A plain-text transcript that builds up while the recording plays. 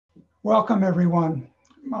Welcome, everyone.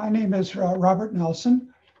 My name is Robert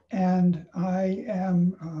Nelson, and I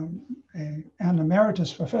am an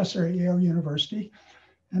emeritus professor at Yale University.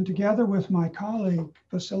 And together with my colleague,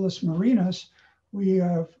 Vasileios Marinis, we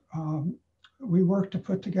worked to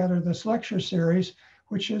put together this lecture series,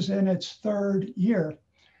 which is in its third year.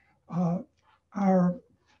 Our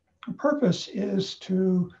purpose is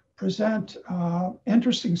to present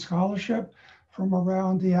interesting scholarship from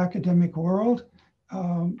around the academic world,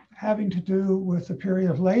 having to do with the period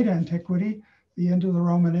of late antiquity, the end of the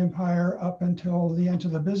Roman Empire up until the end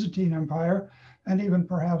of the Byzantine Empire, and even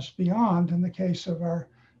perhaps beyond in the case of our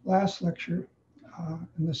last lecture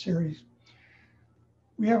in the series.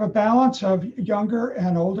 We have a balance of younger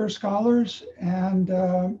and older scholars, and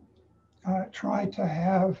try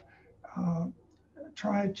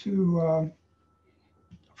to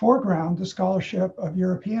foreground the scholarship of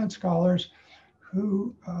European scholars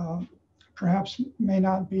who perhaps may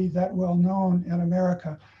not be that well known in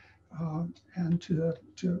America and to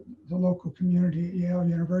the local community at Yale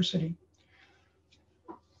University.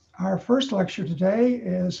 Our first lecture today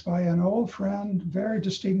is by an old friend, very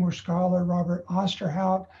distinguished scholar, Robert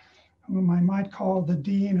Ousterhout, whom I might call the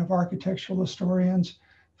Dean of Architectural Historians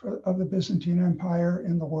of the Byzantine Empire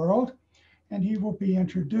in the world. And he will be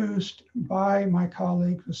introduced by my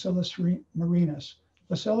colleague, Vasileios Marinis.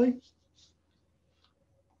 Vasily?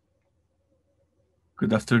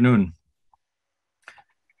 Good afternoon.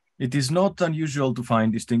 It is not unusual to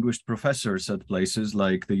find distinguished professors at places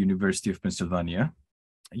like the University of Pennsylvania.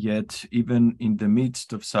 Yet, even in the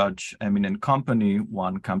midst of such eminent company,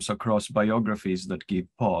 one comes across biographies that give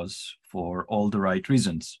pause for all the right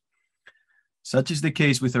reasons. Such is the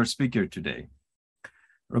case with our speaker today.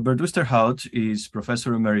 Robert Ousterhout is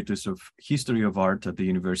Professor Emeritus of History of Art at the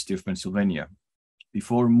University of Pennsylvania.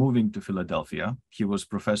 Before moving to Philadelphia, he was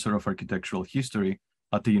Professor of Architectural History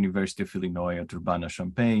at the University of Illinois at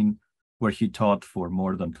Urbana-Champaign, where he taught for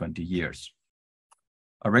more than 20 years.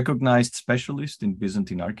 A recognized specialist in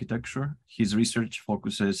Byzantine architecture, his research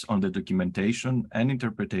focuses on the documentation and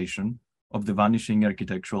interpretation of the vanishing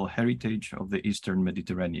architectural heritage of the Eastern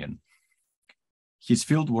Mediterranean. His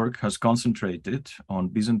fieldwork has concentrated on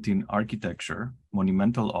Byzantine architecture,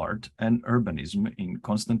 monumental art, and urbanism in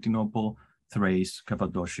Constantinople, Thrace,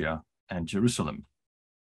 Cappadocia, and Jerusalem.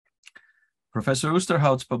 Professor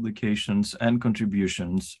Ousterhout's publications and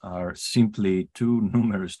contributions are simply too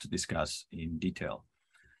numerous to discuss in detail.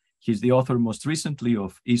 He's the author most recently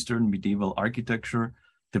of Eastern Medieval Architecture,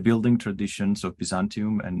 The Building Traditions of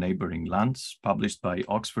Byzantium and Neighboring Lands, published by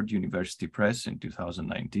Oxford University Press in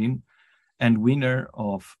 2019, and winner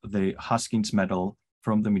of the Haskins Medal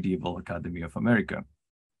from the Medieval Academy of America.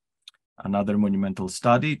 Another monumental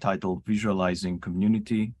study titled Visualizing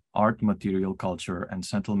Community, Art, Material Culture, and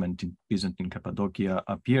Settlement in Byzantine Cappadocia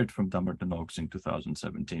appeared from Dumbarton Oaks in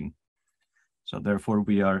 2017. So therefore,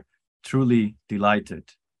 we are truly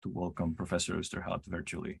delighted to welcome Professor Ousterhout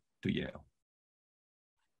virtually to Yale.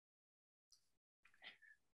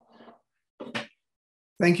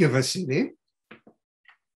 Thank you, Vasily.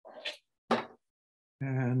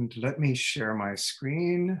 And let me share my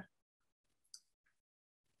screen.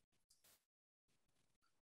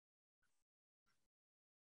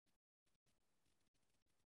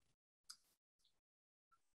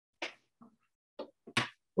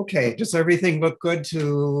 Okay, does everything look good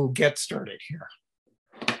to get started here?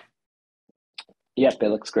 Yep, it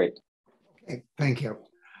looks great. Okay, thank you.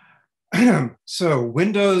 So,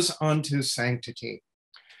 windows onto sanctity.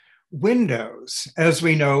 Windows, as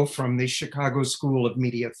we know from the Chicago School of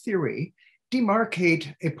Media Theory,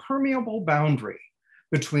 demarcate a permeable boundary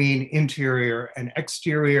between interior and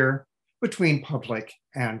exterior, between public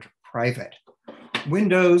and private.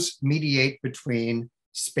 Windows mediate between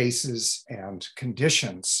spaces and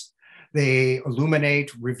conditions. They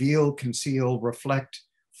illuminate, reveal, conceal, reflect,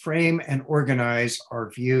 frame, and organize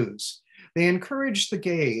our views. They encourage the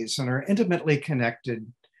gaze and are intimately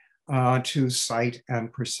connected to sight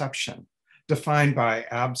and perception. Defined by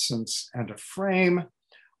absence and a frame,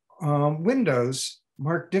 windows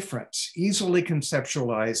mark difference, easily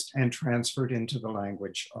conceptualized and transferred into the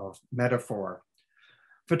language of metaphor.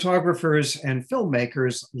 Photographers and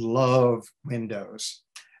filmmakers love windows.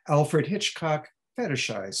 Alfred Hitchcock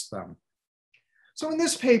fetishized them. So in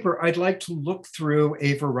this paper, I'd like to look through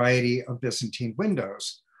a variety of Byzantine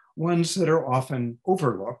windows, ones that are often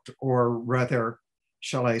overlooked, or rather,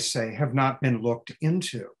 shall I say, have not been looked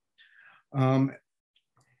into.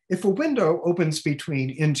 If a window opens between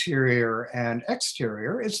interior and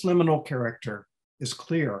exterior, its liminal character is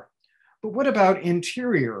clear. But what about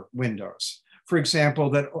interior windows? For example,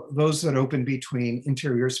 those that open between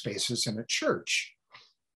interior spaces in a church.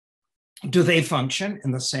 Do they function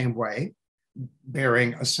in the same way,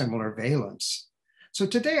 bearing a similar valence? So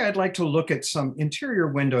today I'd like to look at some interior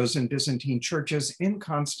windows in Byzantine churches in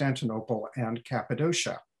Constantinople and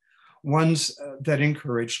Cappadocia, ones that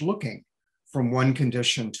encourage looking from one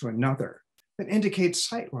condition to another, that indicate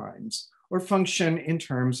sight lines or function in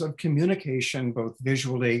terms of communication, both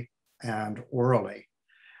visually and orally.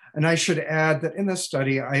 And I should add that in this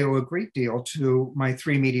study, I owe a great deal to my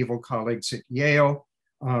three medieval colleagues at Yale,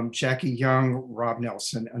 Jackie Young, Rob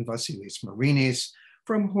Nelson, and Vasileios Marinis,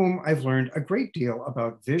 from whom I've learned a great deal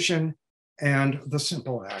about vision and the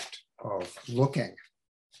simple act of looking.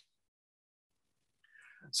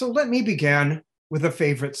 So let me begin with a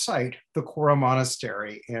favorite site, the Kora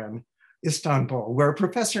Monastery in Istanbul, where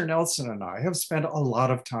Professor Nelson and I have spent a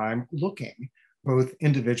lot of time looking, both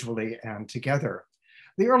individually and together.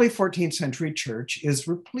 The early 14th century church is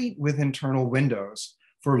replete with internal windows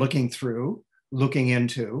for looking through, looking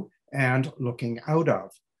into, and looking out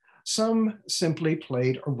of. Some simply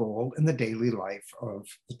played a role in the daily life of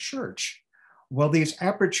the church. While these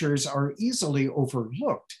apertures are easily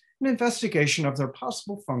overlooked, an investigation of their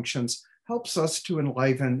possible functions helps us to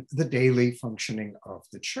enliven the daily functioning of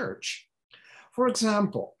the church. For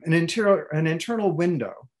example, an internal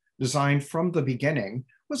window designed from the beginning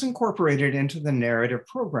was incorporated into the narrative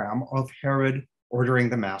program of Herod ordering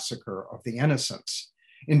the massacre of the innocents.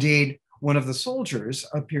 Indeed, one of the soldiers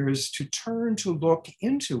appears to turn to look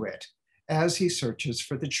into it as he searches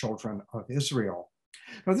for the children of Israel.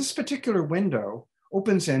 Now, this particular window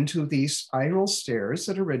opens into the spiral stairs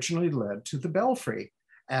that originally led to the belfry,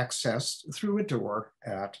 accessed through a door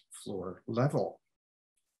at floor level.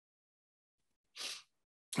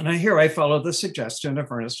 And here I follow the suggestion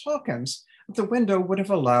of Ernest Hawkins that the window would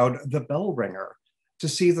have allowed the bell ringer to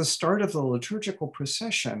see the start of the liturgical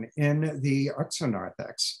procession in the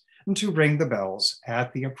oxynarthex and to ring the bells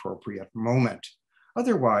at the appropriate moment.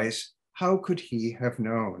 Otherwise, how could he have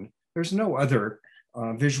known? There's no other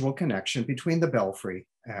visual connection between the belfry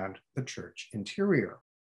and the church interior.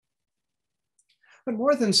 But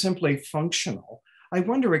more than simply functional, I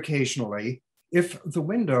wonder occasionally if the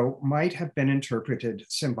window might have been interpreted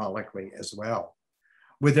symbolically as well.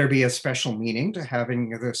 Would there be a special meaning to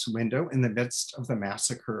having this window in the midst of the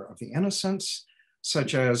massacre of the innocents,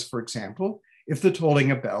 such as, for example, if the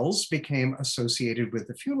tolling of bells became associated with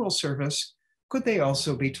the funeral service, could they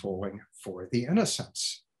also be tolling for the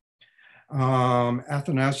innocents?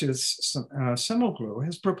 Athanasius Semoglu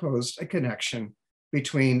has proposed a connection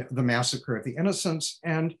between the massacre of the innocents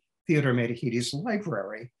and Theodore Metahides'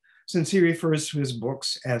 library, since he refers to his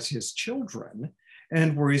books as his children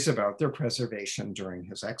and worries about their preservation during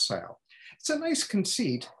his exile. It's a nice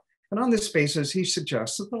conceit, and on this basis, he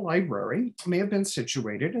suggests that the library may have been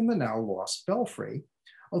situated in the now lost belfry,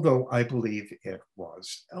 although I believe it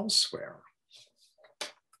was elsewhere.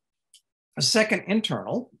 A second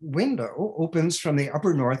internal window opens from the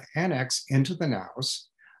upper north annex into the naos,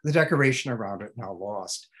 the decoration around it now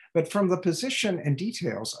lost. But from the position and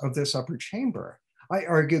details of this upper chamber, I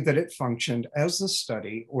argued that it functioned as the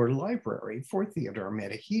study or library for Theodore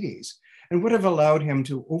Metahides and would have allowed him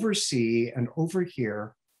to oversee and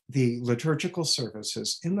overhear the liturgical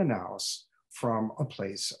services in the naos from a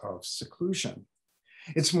place of seclusion.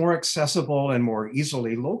 It's more accessible and more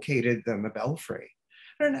easily located than the belfry.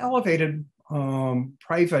 An elevated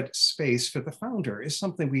private space for the founder is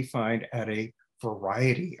something we find at a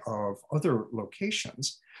variety of other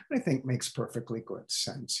locations, and I think makes perfectly good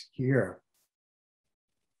sense here.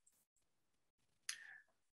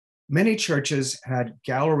 Many churches had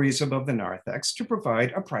galleries above the narthex to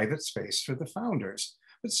provide a private space for the founders,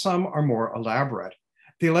 but some are more elaborate.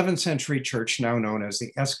 The 11th century church, now known as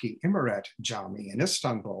the Eski İmeret Cami in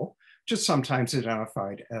Istanbul, which is sometimes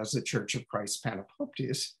identified as the Church of Christ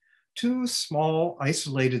Panopoptis, two small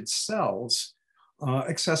isolated cells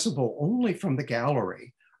accessible only from the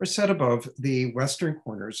gallery are set above the western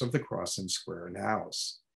corners of the cross and square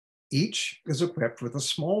naos. Each is equipped with a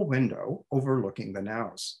small window overlooking the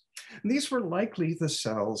naos. And these were likely the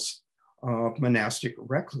cells of monastic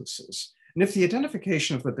recluses. And if the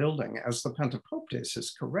identification of the building as the Pantopoptis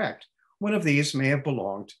is correct, one of these may have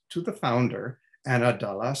belonged to the founder, Anna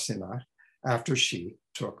Dalasina, after she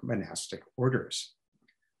took monastic orders.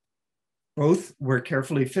 Both were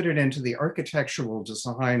carefully fitted into the architectural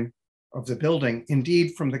design of the building.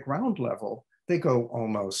 Indeed, from the ground level, they go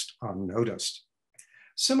almost unnoticed.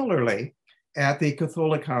 Similarly, at the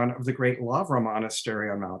Catholicon of the Great Lavra Monastery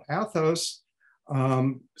on Mount Athos,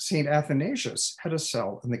 St. Athanasius had a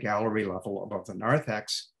cell in the gallery level above the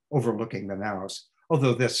narthex, overlooking the naos,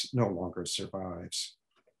 although this no longer survives.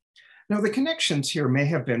 Now, the connections here may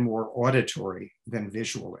have been more auditory than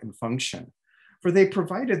visual in function, for they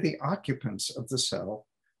provided the occupants of the cell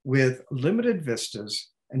with limited vistas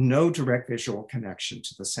and no direct visual connection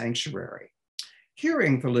to the sanctuary.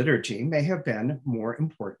 Hearing the liturgy may have been more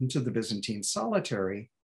important to the Byzantine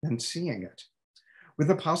solitary than seeing it. With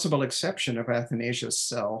the possible exception of Athanasius'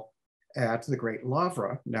 cell at the Great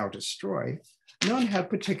Lavra, now destroyed, none had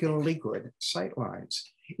particularly good sightlines.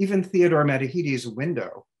 Even Theodore Metahides'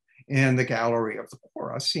 window in the gallery of the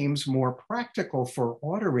Chora seems more practical for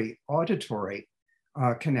auditory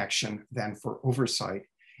connection than for oversight.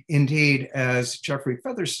 Indeed, as Geoffrey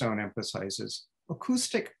Featherstone emphasizes,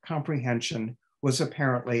 acoustic comprehension was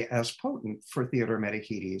apparently as potent for Theodore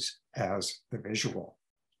Metahides as the visual.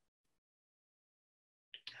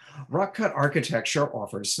 Rock-cut architecture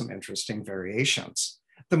offers some interesting variations.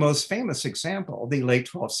 The most famous example, the late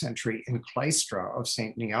 12th century enclaustra of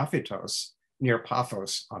St. Neophytos near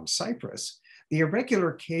Paphos on Cyprus, the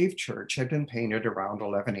irregular cave church had been painted around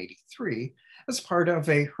 1183 as part of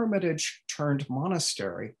a hermitage turned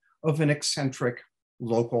monastery of an eccentric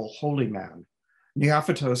local holy man.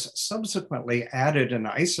 Neophytos subsequently added an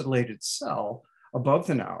isolated cell above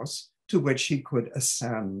the naos to which he could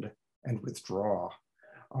ascend and withdraw.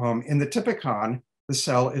 In the Typicon, the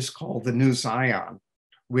cell is called the New Zion,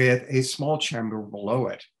 with a small chamber below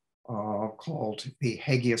it called the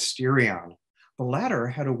Hagiosterion. The latter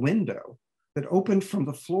had a window that opened from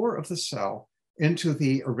the floor of the cell into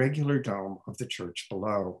the irregular dome of the church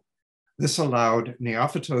below. This allowed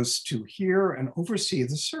Neophytos to hear and oversee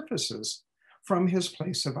the surfaces from his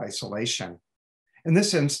place of isolation. In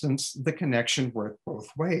this instance, the connection worked both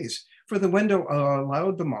ways, for the window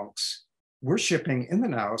allowed the monks worshipping in the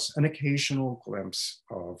naos an occasional glimpse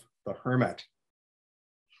of the hermit.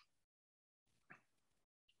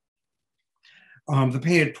 The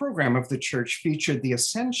painted program of the church featured the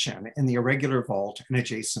Ascension in the irregular vault and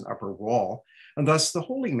adjacent upper wall, and thus the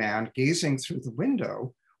holy man gazing through the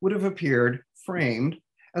window would have appeared framed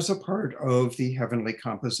as a part of the heavenly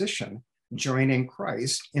composition, joining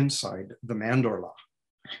Christ inside the mandorla.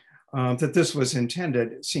 That this was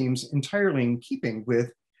intended seems entirely in keeping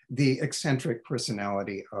with the eccentric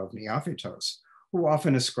personality of Neophytos, who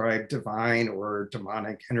often ascribed divine or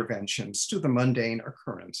demonic interventions to the mundane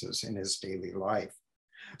occurrences in his daily life.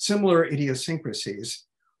 Similar idiosyncrasies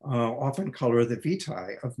often color the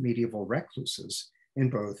vitae of medieval recluses in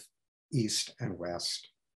both East and West.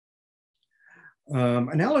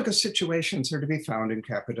 Analogous situations are to be found in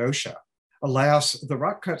Cappadocia. Alas, the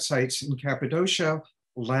rock-cut sites in Cappadocia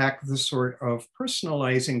lack the sort of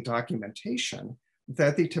personalizing documentation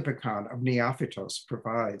that the Typicon of Neophytos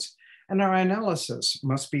provides, and our analysis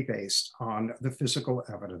must be based on the physical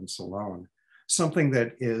evidence alone, something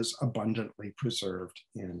that is abundantly preserved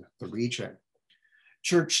in the region.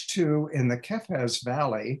 Church 2 in the Kefes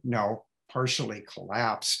Valley, now partially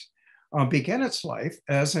collapsed, began its life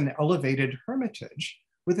as an elevated hermitage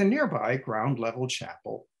with a nearby ground level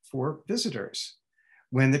chapel for visitors.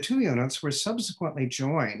 When the two units were subsequently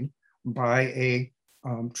joined by a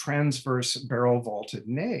transverse barrel vaulted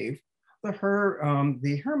nave,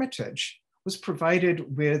 the hermitage was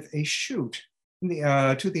provided with a chute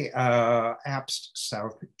to the apse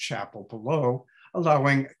south chapel below,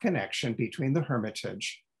 allowing connection between the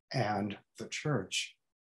hermitage and the church.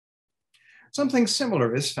 Something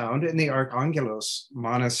similar is found in the Archangelos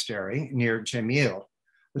monastery near Jamil.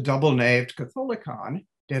 The double-naved Catholicon,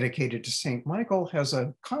 dedicated to St. Michael, has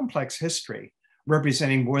a complex history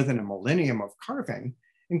representing more than a millennium of carving,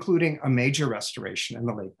 including a major restoration in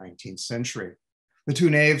the late 19th century. The two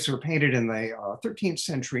naves were painted in the 13th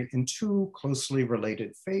century in two closely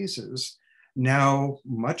related phases, now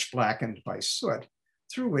much blackened by soot,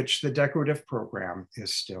 through which the decorative program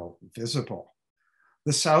is still visible.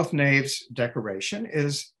 The south nave's decoration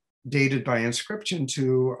is dated by inscription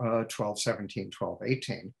to 1217,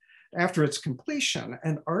 1218. After its completion,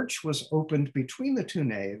 an arch was opened between the two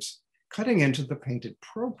naves, cutting into the painted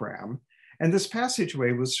program, and this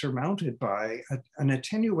passageway was surmounted by an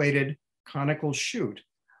attenuated conical chute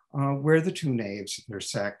where the two naves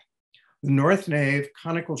intersect. The north nave,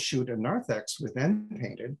 conical chute, and narthex were then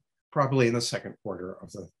painted, probably in the second quarter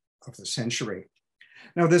of the century.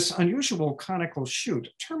 Now, this unusual conical chute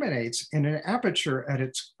terminates in an aperture at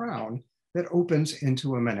its crown that opens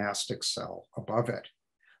into a monastic cell above it.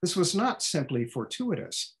 This was not simply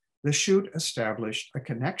fortuitous. The chute established a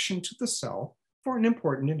connection to the cell for an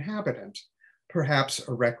important inhabitant, perhaps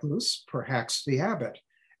a recluse, perhaps the abbot,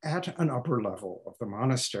 at an upper level of the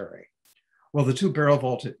monastery. While the two barrel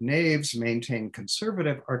vaulted naves maintain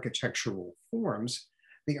conservative architectural forms,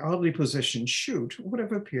 the oddly positioned chute would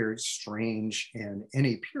have appeared strange in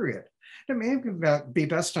any period. It may be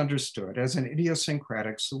best understood as an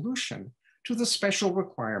idiosyncratic solution to the special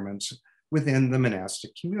requirements within the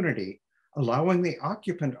monastic community, allowing the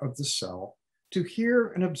occupant of the cell to hear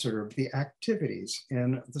and observe the activities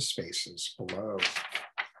in the spaces below.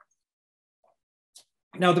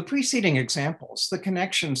 Now, the preceding examples, the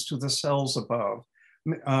connections to the cells above,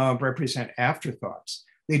 represent afterthoughts.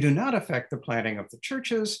 They do not affect the planning of the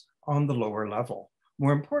churches on the lower level.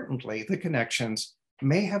 More importantly, the connections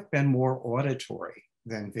may have been more auditory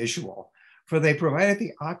than visual, for they provided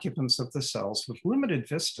the occupants of the cells with limited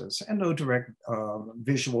vistas and no direct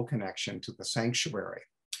visual connection to the sanctuary.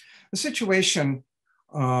 The situation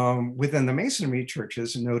within the Masonry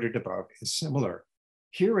churches noted above is similar.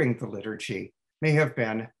 Hearing the liturgy may have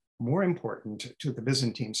been more important to the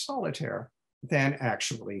Byzantine solitaire than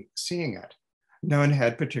actually seeing it. None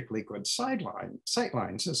had particularly good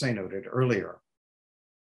sightlines, as I noted earlier.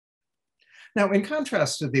 Now, in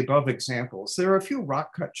contrast to the above examples, there are a few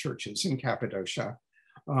rock-cut churches in Cappadocia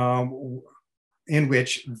in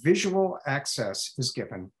which visual access is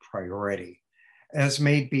given priority, as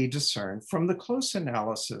may be discerned from the close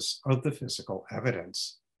analysis of the physical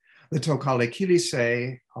evidence. The Tokale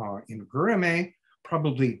Kilise in Gurame,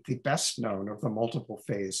 probably the best known of the multiple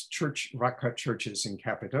phase rock-cut churches in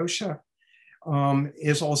Cappadocia,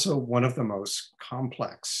 is also one of the most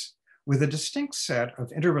complex, with a distinct set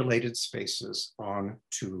of interrelated spaces on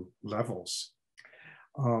two levels.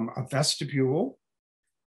 A vestibule,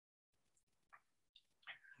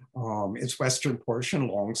 its western portion,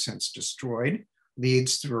 long since destroyed,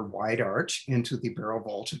 leads through a wide arch into the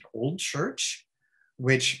barrel-vaulted old church,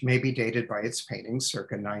 which may be dated by its painting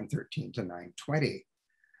circa 913 to 920.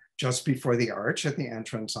 Just before the arch at the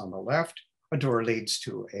entrance on the left, a door leads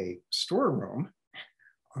to a storeroom.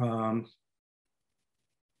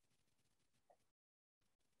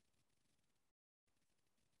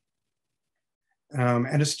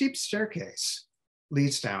 And a steep staircase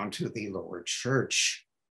leads down to the lower church,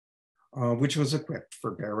 which was equipped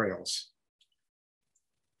for burials.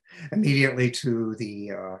 Immediately to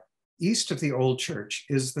the east of the old church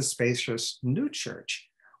is the spacious new church,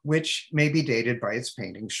 which may be dated by its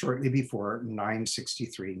painting shortly before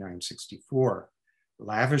 963, 964.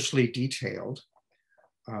 Lavishly detailed,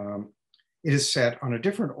 it is set on a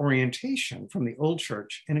different orientation from the old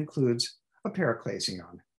church and includes a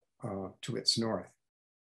paraclasion to its north.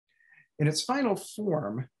 In its final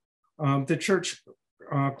form, the church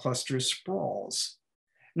cluster sprawls.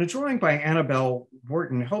 And a drawing by Annabelle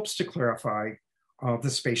Wharton helps to clarify the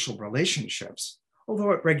spatial relationships,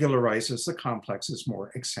 although it regularizes the complex's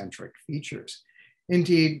more eccentric features.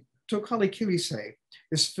 Indeed, Tokale Kilise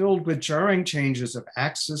is filled with jarring changes of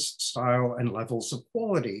axis, style, and levels of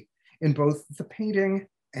quality in both the painting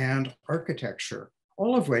and architecture,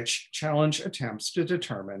 all of which challenge attempts to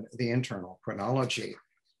determine the internal chronology.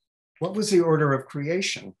 What was the order of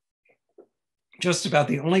creation? Just about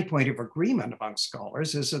the only point of agreement among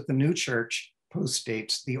scholars is that the new church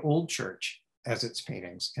postdates the old church, as its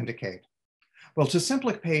paintings indicate. Well, to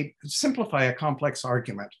simplify a complex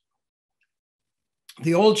argument,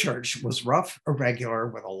 the old church was rough, irregular,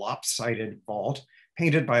 with a lopsided vault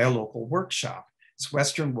painted by a local workshop, its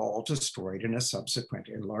western wall destroyed in a subsequent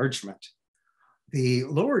enlargement. The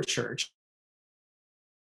lower church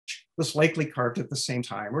was likely carved at the same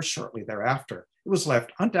time or shortly thereafter. It was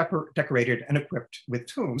left undecorated and equipped with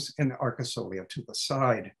tombs in the archisolia to the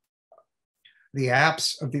side. The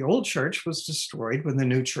apse of the old church was destroyed when the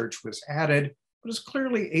new church was added, but is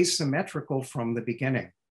clearly asymmetrical from the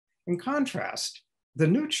beginning. In contrast, the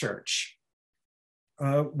new church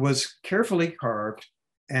was carefully carved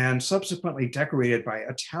and subsequently decorated by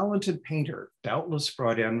a talented painter, doubtless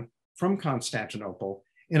brought in from Constantinople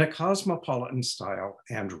in a cosmopolitan style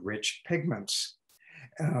and rich pigments.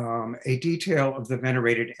 A detail of the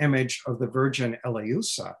venerated image of the Virgin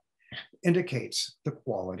Eleusa indicates the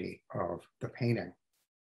quality of the painting.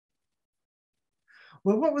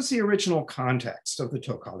 Well, what was the original context of the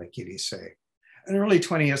Tokale Kilise? An early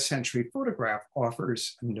 20th century photograph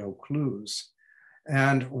offers no clues.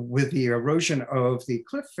 And with the erosion of the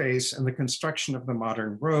cliff face and the construction of the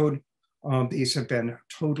modern road, these have been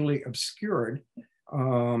totally obscured,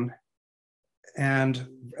 and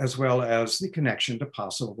as well as the connection to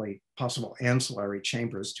possible ancillary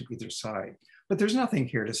chambers to either side. But there's nothing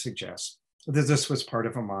here to suggest that this was part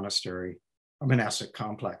of a monastery, a monastic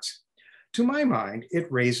complex. To my mind, it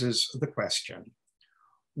raises the question,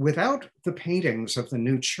 without the paintings of the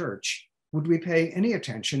new church, would we pay any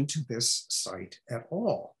attention to this site at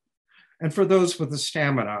all? And for those with the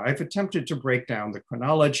stamina, I've attempted to break down the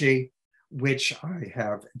chronology, which I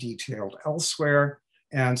have detailed elsewhere,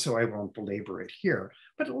 And so I won't belabor it here,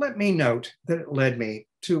 but let me note that it led me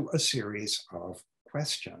to a series of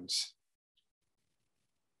questions.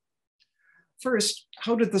 First,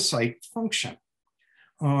 how did the site function?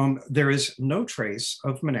 There is no trace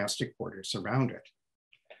of monastic quarters around it.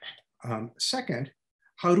 Second,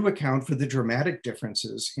 how to account for the dramatic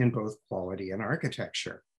differences in both quality and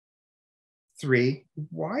architecture. 3,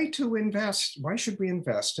 why should we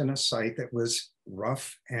invest in a site that was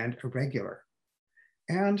rough and irregular?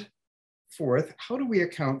 And 4th, how do we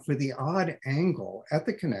account for the odd angle at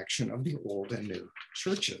the connection of the old and new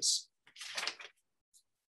churches?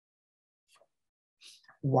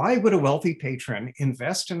 Why would a wealthy patron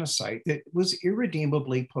invest in a site that was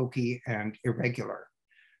irredeemably pokey and irregular?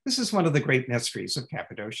 This is one of the great mysteries of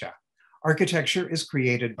Cappadocia. Architecture is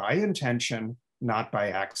created by intention, not by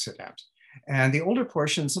accident. And the older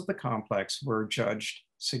portions of the complex were judged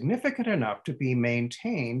significant enough to be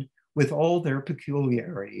maintained with all their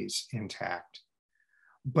peculiarities intact.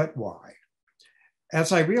 But why?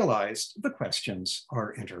 As I realized, the questions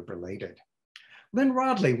are interrelated. Lynn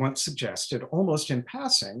Rodley once suggested, almost in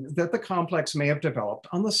passing, that the complex may have developed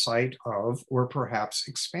on the site of, or perhaps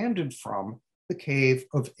expanded from, the cave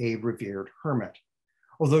of a revered hermit.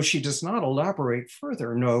 Although she does not elaborate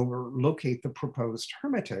further, nor locate the proposed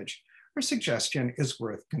hermitage, her suggestion is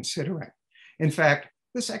worth considering. In fact,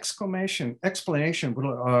 this explanation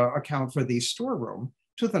will account for the storeroom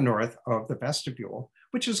to the north of the vestibule,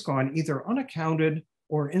 which has gone either unaccounted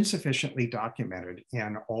or insufficiently documented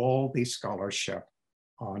in all the scholarship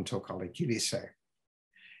on Tokali Kilise.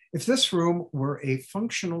 If this room were a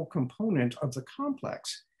functional component of the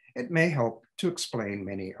complex, it may help to explain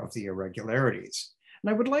many of the irregularities. And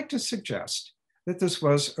I would like to suggest that this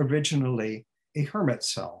was originally a hermit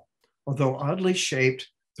cell. Although oddly shaped,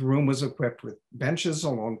 the room was equipped with benches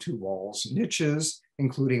along 2 walls, niches,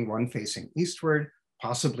 including one facing eastward,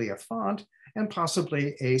 possibly a font, and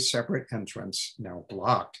possibly a separate entrance now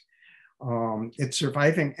blocked. Its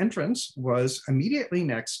surviving entrance was immediately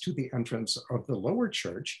next to the entrance of the lower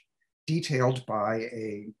church, detailed by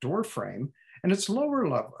a door frame, and its floor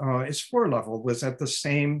level was at the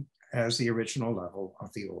same as the original level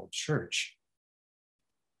of the old church.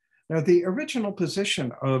 Now, the original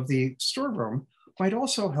position of the storeroom might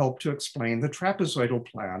also help to explain the trapezoidal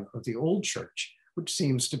plan of the old church, which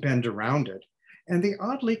seems to bend around it, and the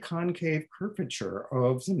oddly concave curvature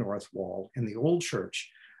of the north wall in the old church,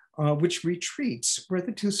 which retreats where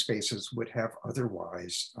the 2 spaces would have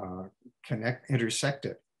otherwise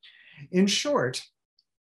intersected. In short,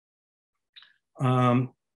 the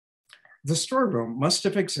storeroom must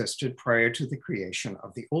have existed prior to the creation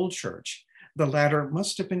of the old church. The latter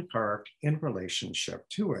must have been carved in relationship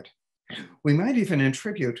to it. We might even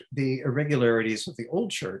attribute the irregularities of the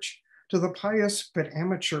old church to the pious but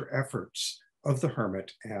amateur efforts of the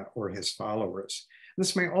hermit or his followers.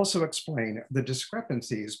 This may also explain the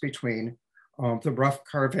discrepancies between the rough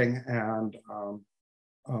carving and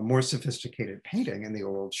more sophisticated painting in the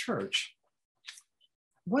old church.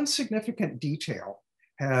 One significant detail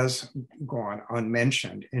has gone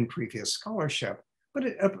unmentioned in previous scholarship, but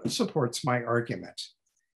it supports my argument.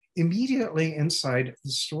 Immediately inside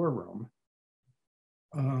the storeroom,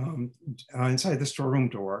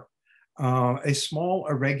 door, a small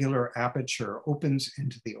irregular aperture opens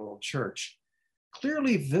into the old church,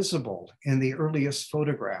 clearly visible in the earliest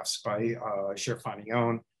photographs by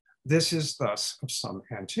Gerfanion. This is thus of some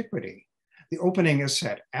antiquity. The opening is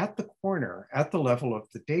set at the corner, at the level of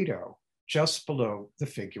the dado, just below the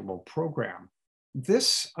figural program.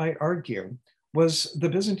 This, I argue, was the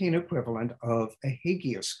Byzantine equivalent of a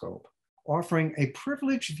hagioscope, offering a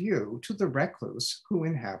privileged view to the recluse who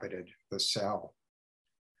inhabited the cell.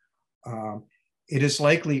 It is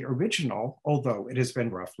likely original, although it has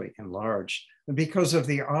been roughly enlarged. And because of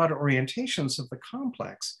the odd orientations of the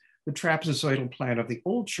complex, the trapezoidal plan of the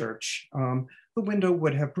old church, the window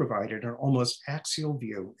would have provided an almost axial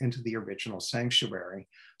view into the original sanctuary.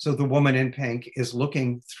 So the woman in pink is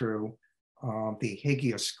looking through the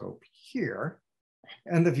hagioscope here,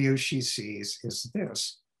 and the view she sees is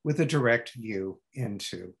this, with a direct view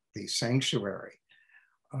into the sanctuary.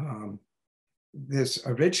 This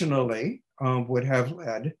originally would have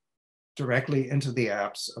led directly into the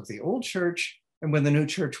apse of the old church, and when the new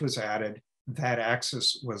church was added, that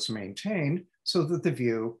axis was maintained so that the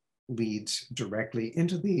view leads directly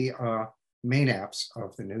into the main apse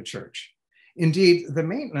of the new church. Indeed, the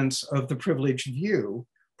maintenance of the privileged view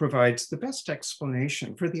provides the best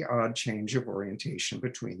explanation for the odd change of orientation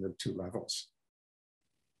between the 2 levels.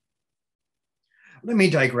 Let me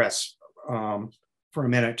digress for a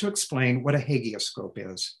minute to explain what a hagioscope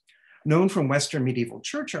is. Known from Western medieval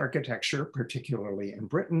church architecture, particularly in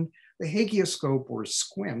Britain, the hagioscope or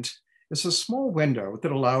squint is a small window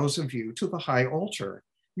that allows a view to the high altar,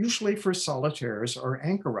 usually for solitaires or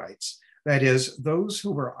anchorites, that is, those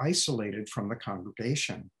who were isolated from the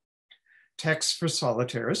congregation. Texts for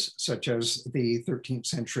solitaires, such as the 13th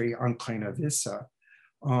century Enclina Vissa,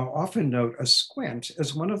 often note a squint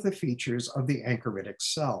as one of the features of the anchoritic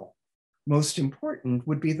cell. Most important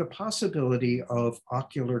would be the possibility of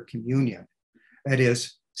ocular communion, that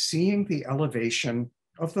is, seeing the elevation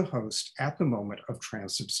of the host at the moment of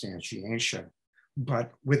transubstantiation,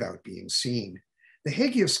 but without being seen. The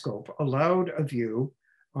hagioscope allowed a view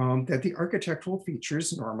that the architectural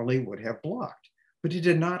features normally would have blocked, but it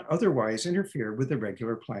did not otherwise interfere with the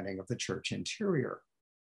regular planning of the church interior.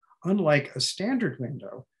 Unlike a standard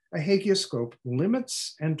window, a hagioscope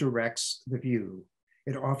limits and directs the view.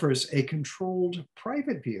 It offers a controlled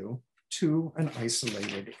private view to an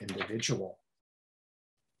isolated individual.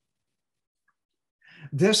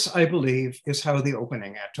 This, I believe, is how the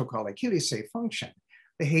opening at Tokali Kilise functioned.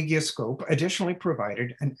 The hagioscope additionally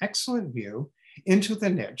provided an excellent view into the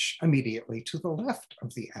niche immediately to the left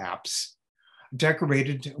of the apse,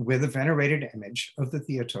 decorated with a venerated image of the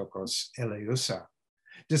Theotokos Eleusa.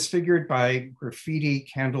 Disfigured by graffiti,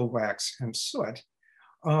 candle wax, and soot,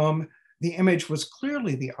 the image was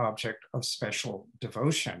clearly the object of special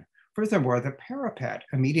devotion. Furthermore, the parapet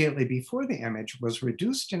immediately before the image was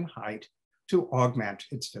reduced in height to augment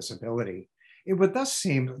its visibility. It would thus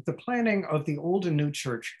seem that the planning of the old and new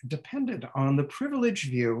church depended on the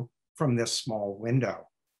privileged view from this small window.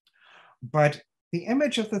 But the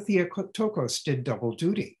image of the Theotokos did double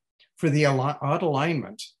duty, for the odd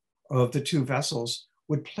alignment of the two vessels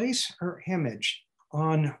would place her image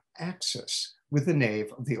on axis with the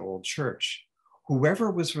nave of the old church.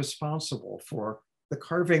 Whoever was responsible for the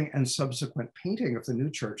carving and subsequent painting of the new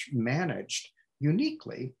church managed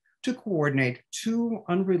uniquely to coordinate two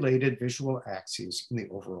unrelated visual axes in the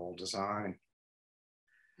overall design.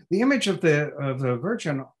 The image of the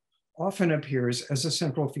Virgin often appears as a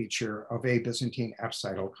central feature of a Byzantine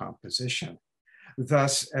apsidal composition.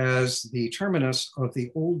 Thus, as the terminus of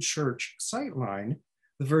the old church sightline,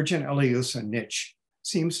 the Virgin Eleusa niche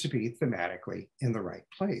seems to be thematically in the right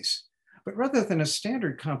place. But rather than a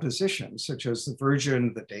standard composition, such as the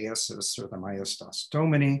Virgin, the Deisis, or the Majestas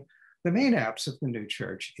Domini, the main apse of the new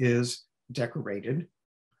church is decorated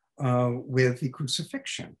with the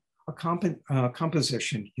crucifixion, a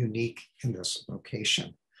composition unique in this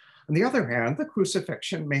location. On the other hand, the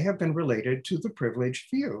crucifixion may have been related to the privileged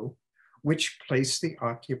view, which placed the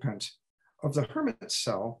occupant of the hermit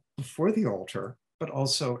cell before the altar, but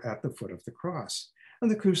also at the foot of the cross. And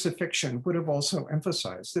the crucifixion would have also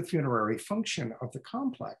emphasized the funerary function of the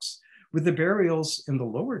complex, with the burials in the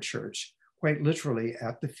lower church quite literally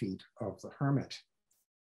at the feet of the hermit.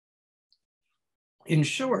 In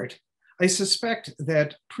short, I suspect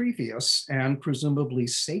that previous and presumably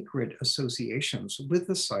sacred associations with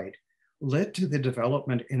the site led to the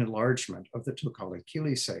development and enlargement of the Tokali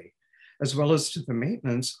Kilise, as well as to the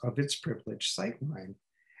maintenance of its privileged sightline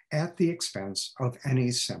at the expense of any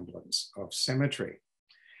semblance of symmetry.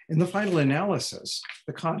 In the final analysis,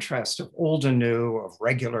 the contrast of old and new, of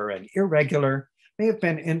regular and irregular, may have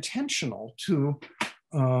been intentionally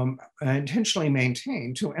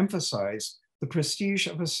maintained to emphasize the prestige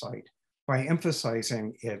of a site by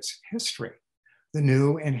emphasizing its history. The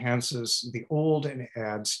new enhances the old and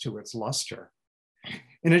adds to its luster.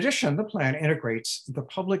 In addition, the plan integrates the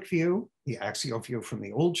public view, the axial view from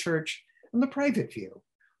the old church, and the private view,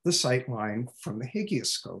 the sight line from the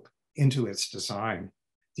hagioscope, into its design.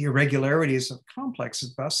 The irregularities of the complex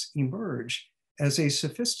thus emerge as a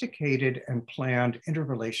sophisticated and planned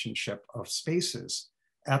interrelationship of spaces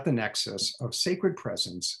at the nexus of sacred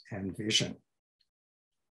presence and vision.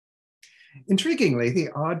 Intriguingly, the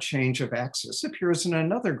odd change of axis appears in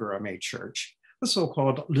another gourmet church, the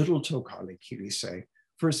so-called Little Tokali Kilise,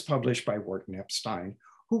 first published by Wharton Epstein,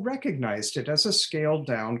 who recognized it as a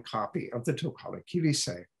scaled-down copy of the Tokali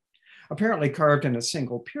Kilise. Apparently carved in a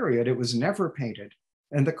single period, it was never painted,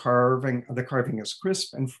 and the carving is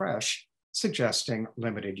crisp and fresh, suggesting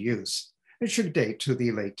limited use. It should date to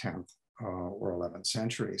the late 10th or 11th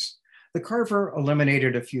centuries. The carver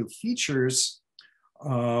eliminated a few features,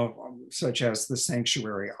 such as the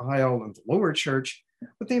sanctuary aisle and the lower church,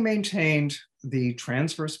 but they maintained the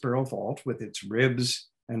transverse barrel vault with its ribs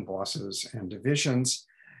and bosses and divisions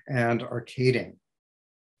and arcading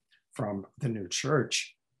from the new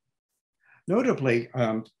church. Notably,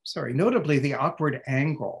 the awkward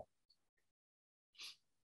angle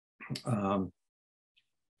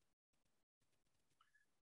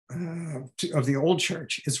of the old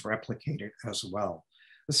church is replicated as well.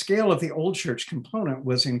 The scale of the old church component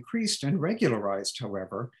was increased and regularized,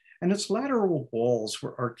 however, and its lateral walls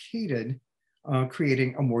were arcaded,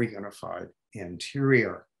 creating a more unified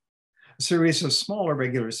interior. A series of smaller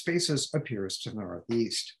regular spaces appears to the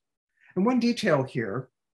northeast. And one detail here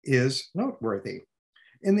is noteworthy.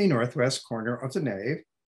 In the northwest corner of the nave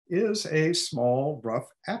is a small rough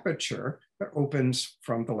aperture that opens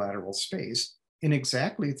from the lateral space in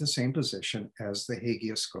exactly the same position as the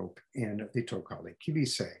hagioscope in the Tokali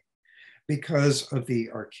Kivise. Because of the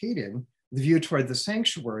arcading, the view toward the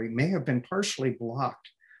sanctuary may have been partially blocked,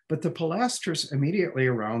 but the pilasters immediately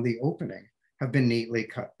around the opening have been neatly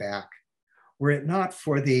cut back. Were it not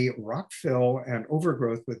for the rock fill and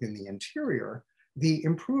overgrowth within the interior, the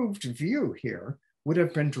improved view here would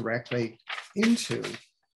have been directly into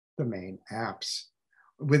the main apse.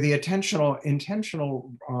 With the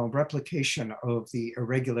intentional replication of the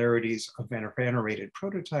irregularities of an venerated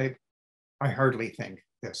prototype, I hardly think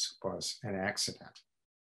this was an accident.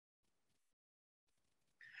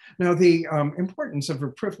 Now, the importance of a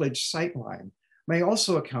privileged sightline may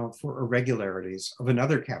also account for irregularities of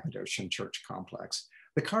another Cappadocian church complex,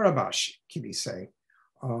 the Karabash Kivise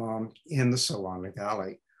in the Solani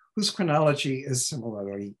Valley, whose chronology is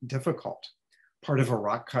similarly difficult. Part of a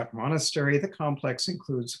rock-cut monastery, the complex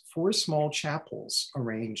includes 4 small chapels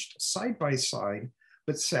arranged side by side,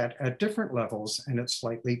 but set at different levels and at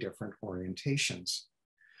slightly different orientations.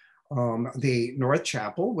 The North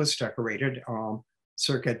Chapel was decorated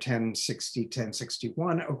circa 1060,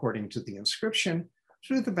 1061, according to the inscription,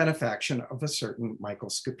 through the benefaction of a certain Michael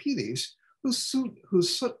Scapidis, whose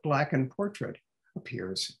soot-blackened portrait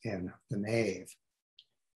appears in the nave.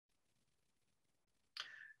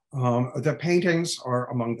 The paintings are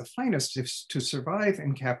among the finest to survive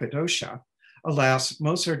in Cappadocia. Alas,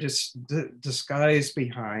 most are disguised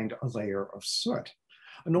behind a layer of soot.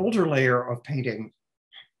 An older layer of painting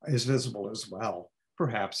is visible as well,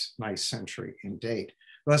 perhaps 9th century in date.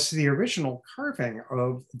 Thus, the original carving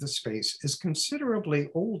of the space is considerably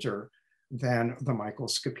older than the Michael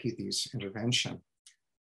Scapidis intervention.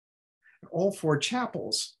 All 4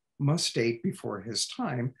 chapels must date before his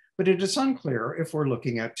time, but it is unclear if we're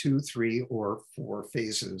looking at 2, 3, or 4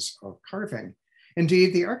 phases of carving.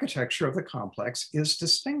 Indeed, the architecture of the complex is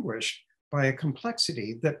distinguished by a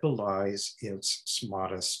complexity that belies its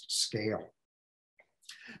modest scale.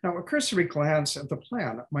 Now, a cursory glance at the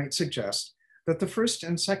plan might suggest that the first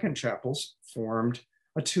and second chapels formed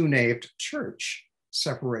a 2-naved church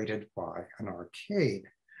separated by an arcade,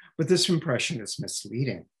 but this impression is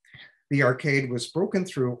misleading. The arcade was broken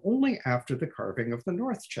through only after the carving of the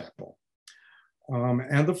North Chapel,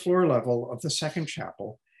 and the floor level of the second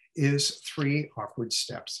chapel is 3 awkward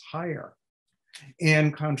steps higher.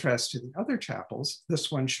 In contrast to the other chapels,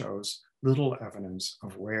 this one shows little evidence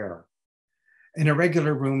of wear. An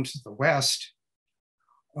irregular room to the west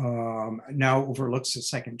now overlooks the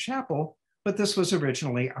second chapel, but this was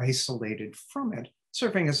originally isolated from it,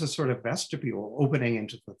 serving as a sort of vestibule opening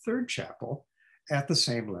into the third chapel at the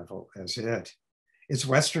same level as it. Its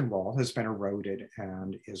western wall has been eroded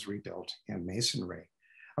and is rebuilt in masonry.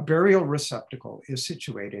 A burial receptacle is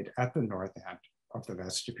situated at the north end of the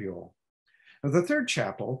vestibule. Now, the third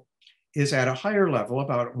chapel is at a higher level,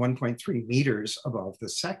 about 1.3 meters above the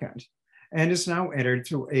second, and is now entered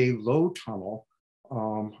through a low tunnel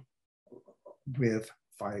with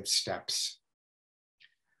 5 steps.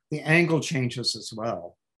 The angle changes as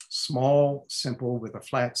well. Small, simple, with a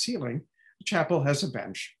flat ceiling, the chapel has a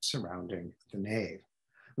bench surrounding the nave.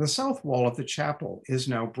 The south wall of the chapel is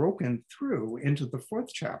now broken through into the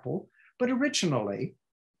fourth chapel, but originally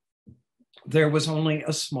there was only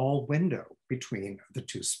a small window between the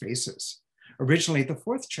 2 spaces. Originally, the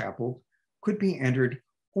fourth chapel could be entered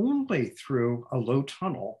only through a low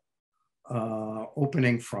tunnel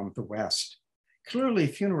opening from the west. Clearly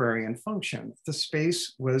funerary in function, the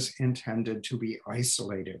space was intended to be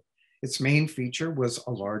isolated. Its main feature was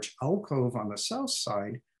a large alcove on the south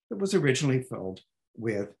side that was originally filled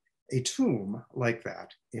with a tomb like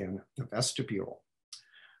that in the vestibule.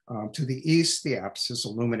 To the east, the apse is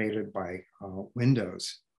illuminated by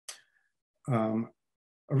windows.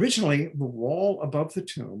 Originally, the wall above the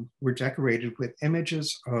tomb were decorated with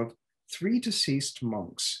images of 3 deceased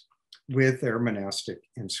monks with their monastic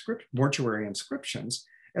mortuary inscriptions,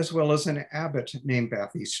 as well as an abbot named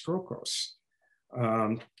Vasileios.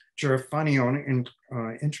 Gerafanion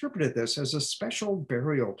interpreted this as a special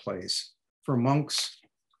burial place for monks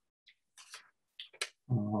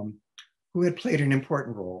who had played an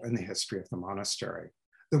important role in the history of the monastery.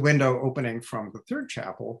 The window opening from the third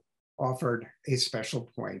chapel offered a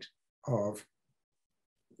special point of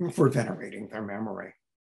for venerating their memory.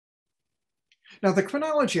 Now, the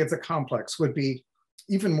chronology of the complex would be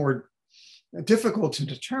even more difficult to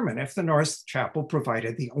determine if the North Chapel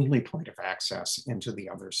provided the only point of access into the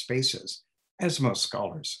other spaces, as most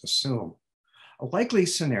scholars assume. A likely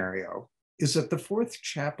scenario is that the fourth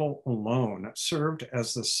chapel alone served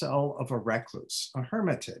as the cell of a recluse, a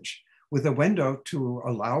hermitage, with a window to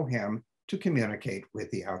allow him to communicate with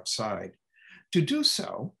the outside. To do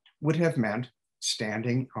so would have meant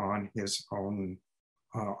standing on his own,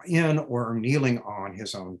 in or kneeling on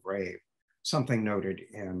his own grave, something noted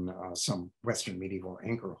in some Western medieval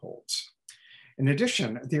anchor holds. In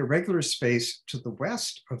addition, the irregular space to the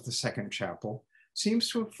west of the second chapel seems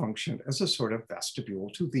to have functioned as a sort of vestibule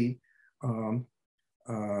to the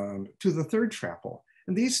third chapel.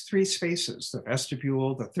 And these three spaces, the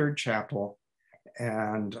vestibule, the third chapel,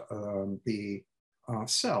 and the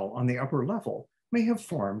cell on the upper level, may have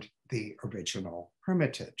formed the original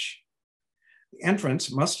hermitage. The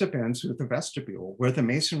entrance must have been through the vestibule, where the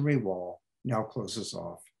masonry wall now closes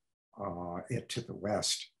off it to the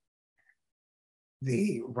west.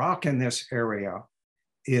 The rock in this area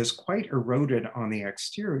is quite eroded on the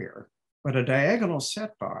exterior, but a diagonal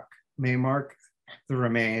setback may mark the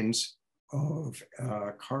remains of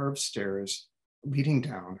carved stairs leading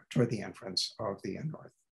down toward the entrance of the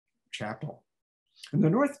North Chapel. And the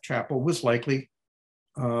North Chapel was likely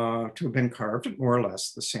to have been carved at more or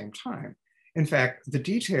less the same time. In fact, the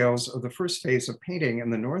details of the first phase of painting in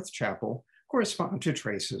the North Chapel correspond to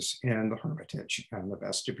traces in the hermitage and the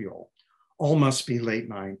vestibule. All must be late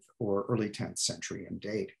 9th or early 10th century in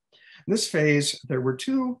date. In this phase, there were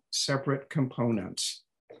two separate components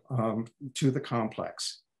to the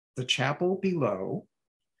complex: the chapel below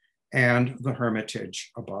and the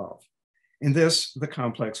hermitage above. In this, the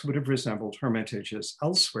complex would have resembled hermitages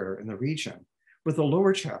elsewhere in the region, with the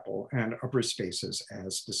lower chapel and upper spaces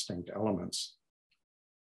as distinct elements.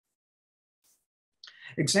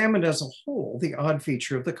 Examined as a whole, the odd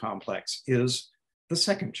feature of the complex is the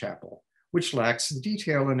second chapel, which lacks the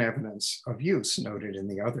detail and evidence of use noted in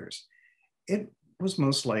the others. It was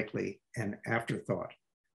most likely an afterthought,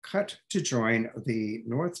 cut to join the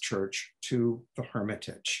North Church to the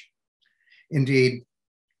hermitage. Indeed,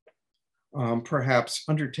 perhaps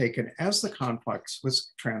undertaken as the complex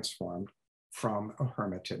was transformed from a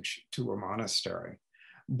hermitage to a monastery,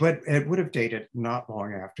 but it would have dated not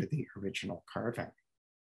long after the original carving.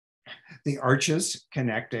 The arches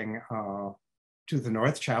connecting to the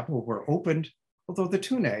North Chapel were opened, although the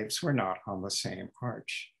two naves were not on the same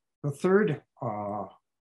arch. The third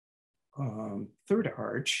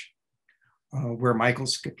arch, where Michael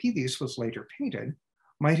Scapidis was later painted,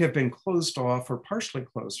 might have been closed off or partially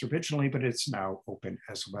closed originally, but it's now open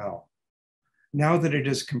as well. Now that it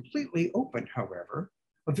is completely open, however,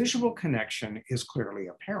 a visual connection is clearly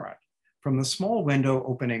apparent. From the small window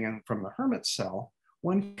opening in from the hermit cell,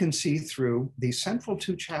 one can see through the central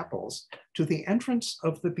two chapels to the entrance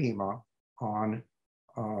of the bema of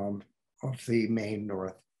the main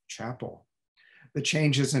North Chapel. The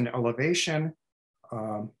changes in elevation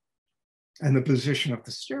and the position of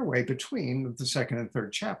the stairway between the second and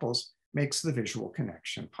third chapels makes the visual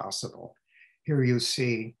connection possible. Here you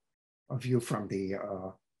see a view from the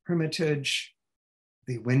hermitage,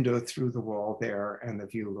 the window through the wall there, and the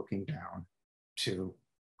view looking down to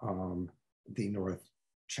the North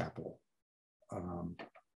Chapel.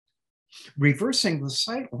 Reversing the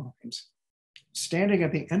sight lines, standing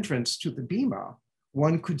at the entrance to the bema,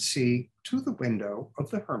 one could see to the window of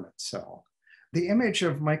the hermit cell. The image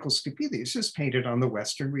of Michael Scapidis is painted on the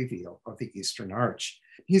western reveal of the eastern arch.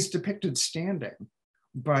 He's depicted standing,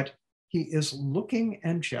 but he is looking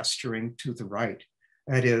and gesturing to the right,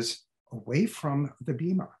 that is, away from the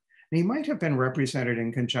bema. And he might have been represented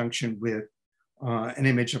in conjunction with an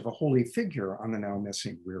image of a holy figure on the now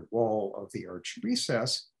missing rear wall of the arch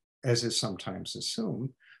recess, as is sometimes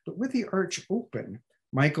assumed. But with the arch open,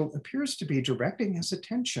 Michael appears to be directing his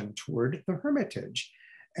attention toward the hermitage,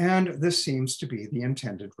 and this seems to be the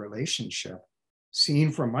intended relationship.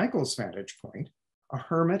 Seen from Michael's vantage point, a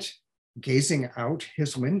hermit gazing out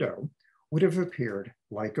his window would have appeared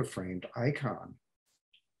like a framed icon.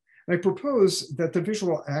 I propose that the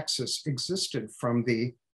visual axis existed from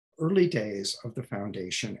the early days of the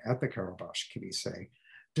foundation at the Karabash Kilise,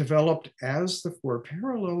 developed as the four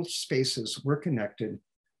parallel spaces were connected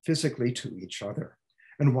physically to each other.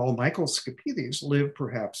 And while Michael Scapidis lived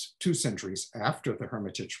perhaps 2 centuries after the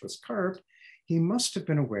hermitage was carved, he must have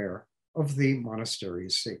been aware of the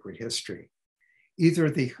monastery's sacred history.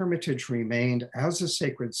 Either the hermitage remained as a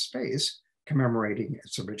sacred space, commemorating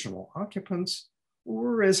its original occupants,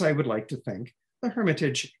 or, as I would like to think, the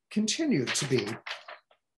hermitage continued to be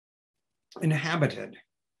inhabited.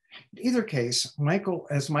 In either case,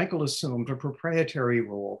 as Michael assumed a proprietary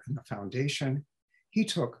role in the foundation, he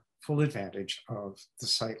took full advantage of the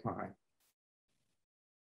sightline.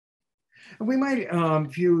 And we might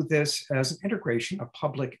view this as an integration of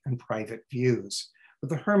public and private views, with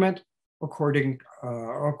the hermit accorded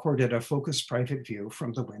a focused private view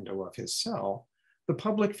from the window of his cell. The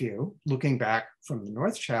public view, looking back from the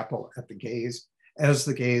north chapel at the gaze, as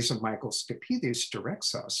the gaze of Michael Scapidis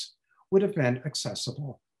directs us, would have been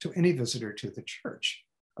accessible to any visitor to the church,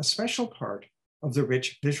 a special part of the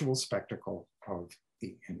rich visual spectacle of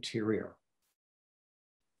the interior.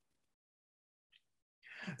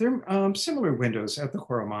 There are similar windows at the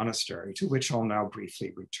Chora Monastery, to which I'll now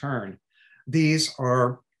briefly return. These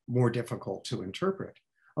are more difficult to interpret.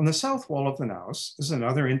 On the south wall of the naos is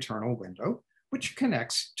another internal window, which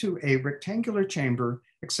connects to a rectangular chamber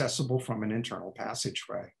accessible from an internal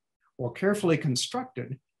passageway. While carefully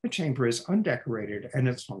constructed, the chamber is undecorated and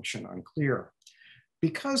its function unclear.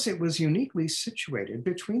 Because it was uniquely situated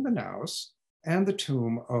between the naos and the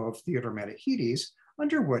tomb of Theodore Metahides,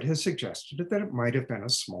 Underwood has suggested that it might have been a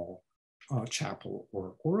small chapel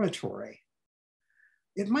or oratory.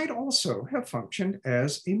 It might also have functioned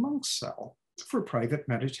as a monk's cell for private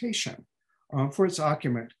meditation, for its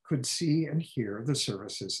occupant could see and hear the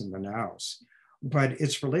services in the naos. But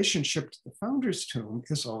its relationship to the founder's tomb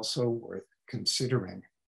is also worth considering.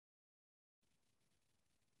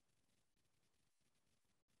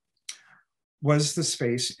 Was the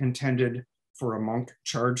space intended for a monk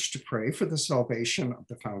charged to pray for the salvation of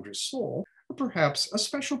the founder's soul, or perhaps a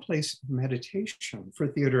special place of meditation for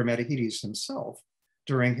Theodore Metahides himself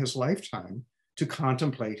during his lifetime to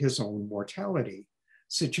contemplate his own mortality,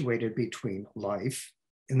 situated between life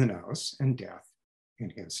in the naos and death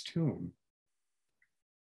in his tomb?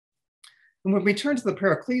 And when we turn to the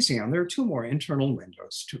Paracelsian, there are two more internal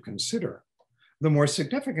windows to consider. The more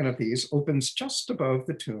significant of these opens just above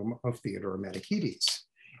the tomb of Theodore Metahides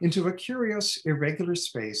into a curious, irregular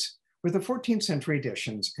space where the 14th century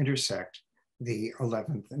additions intersect the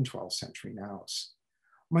 11th and 12th century naos.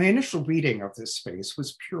 My initial reading of this space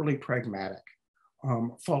was purely pragmatic,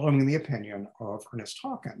 following the opinion of Ernest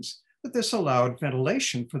Hawkins, that this allowed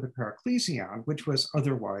ventilation for the Paracelsian, which was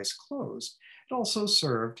otherwise closed. It also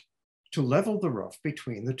served to level the roof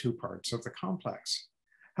between the two parts of the complex.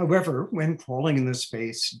 However, when crawling in this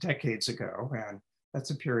space decades ago, and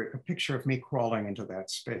that's a picture of me crawling into that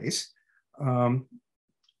space, I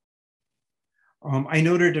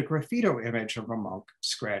noted a graffito image of a monk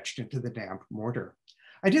scratched into the damp mortar.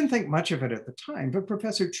 I didn't think much of it at the time, but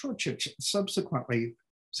Professor Chorchich subsequently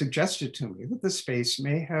suggested to me that the space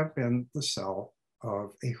may have been the cell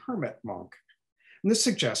of a hermit monk. And this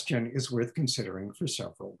suggestion is worth considering for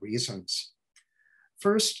several reasons.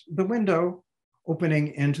 First, the window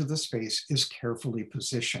opening into the space is carefully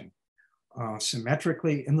positioned,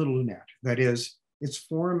 symmetrically in the lunette. That is, its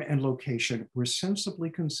form and location were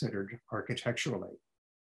sensibly considered architecturally.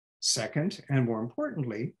 Second, and more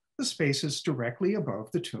importantly, the space is directly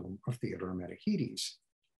above the tomb of Theodore Metahides.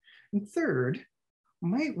 And third,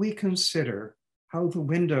 might we consider how the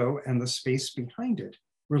window and the space behind it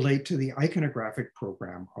relate to the iconographic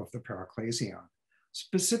program of the Paracelsian,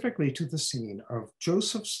 specifically to the scene of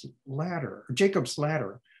Jacob's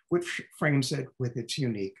ladder, which frames it with its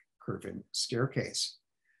unique curving staircase.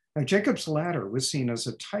 Now, Jacob's ladder was seen as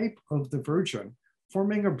a type of the Virgin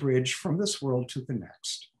forming a bridge from this world to the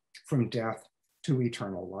next, from death to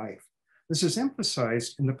eternal life. This is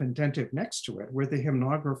emphasized in the pendentive next to it, where the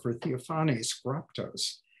hymnographer Theophanes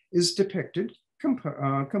Graptos is depicted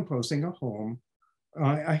composing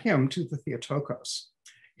a hymn to the Theotokos.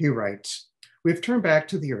 He writes, "We have turned back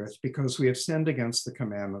to the earth because we have sinned against the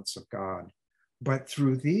commandments of God. But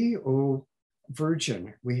through thee, O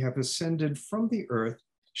Virgin, we have ascended from the earth,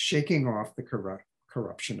 shaking off the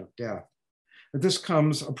corruption of death." This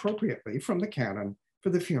comes appropriately from the canon for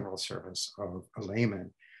the funeral service of a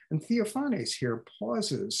layman. And Theophanes here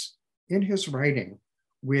pauses in his writing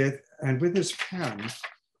with his pen,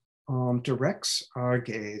 directs our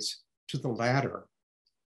gaze to the ladder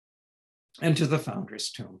and to the founder's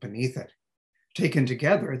tomb beneath it. Taken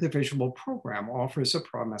together, the visual program offers a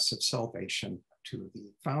promise of salvation to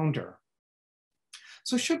the founder.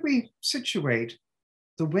 So should we situate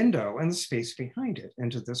the window and the space behind it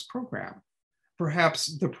into this program?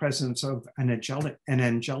 Perhaps the presence of an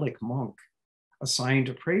angelic monk assigned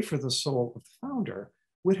to pray for the soul of the founder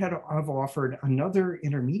would have offered another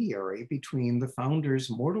intermediary between the founder's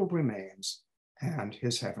mortal remains and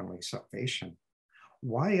his heavenly salvation.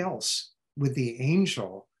 Why else would the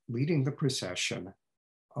angel leading the procession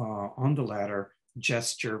on the ladder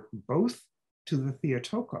gesture both to the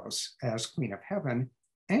Theotokos as Queen of Heaven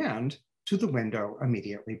and to the window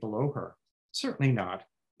immediately below her. Certainly not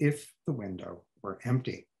if the window were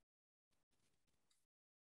empty.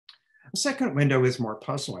 A second window is more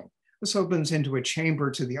puzzling. This opens into a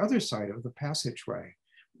chamber to the other side of the passageway,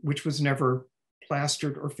 which was never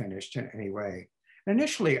plastered or finished in any way.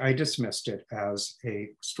 Initially, I dismissed it as a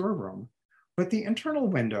storeroom, but the internal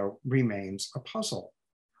window remains a puzzle.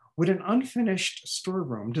 Would an unfinished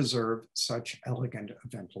storeroom deserve such elegant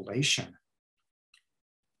ventilation?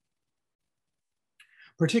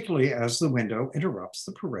 Particularly as the window interrupts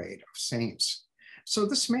the parade of saints. So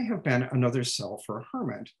this may have been another cell for a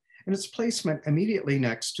hermit, and its placement immediately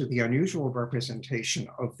next to the unusual representation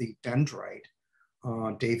of the dendrite,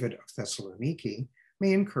 David of Thessaloniki,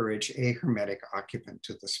 may encourage a hermetic occupant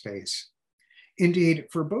to the space. Indeed,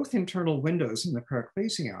 for both internal windows in the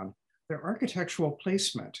Paraklesion, their architectural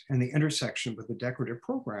placement and the intersection with the decorative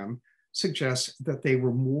program suggests that they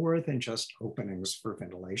were more than just openings for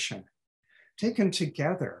ventilation. Taken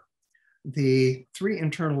together, the three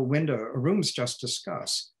internal rooms just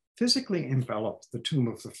discussed physically envelop the tomb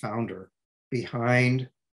of the founder behind,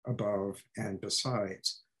 above, and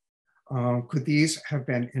besides. Could these have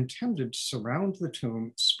been intended to surround the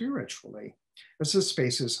tomb spiritually as the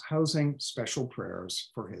spaces housing special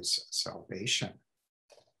prayers for his salvation?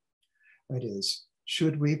 That is,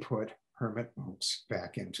 should we put hermit monks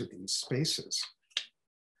back into these spaces?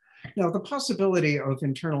 Now, the possibility of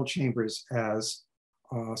internal chambers as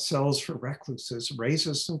cells for recluses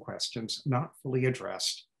raises some questions not fully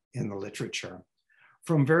addressed in the literature.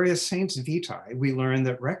 From various saints' vitae, we learn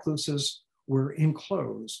that recluses were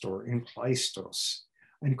enclosed or enkleistos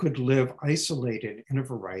and could live isolated in a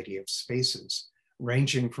variety of spaces,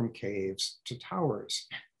 ranging from caves to towers,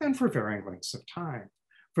 and for varying lengths of time.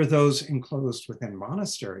 For those enclosed within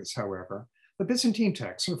monasteries, however, the Byzantine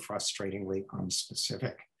texts are frustratingly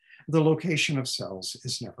unspecific. The location of cells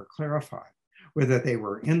is never clarified, whether they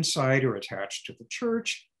were inside or attached to the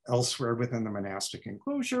church, elsewhere within the monastic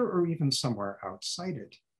enclosure, or even somewhere outside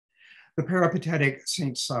it. The peripatetic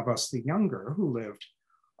Saint Savas the Younger, who lived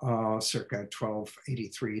circa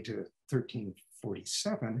 1283 to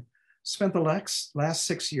 1347, spent the last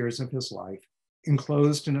 6 years of his life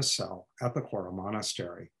enclosed in a cell at the Chora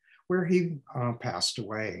Monastery, where he passed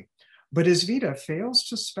away. But his Vita fails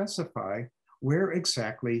to specify where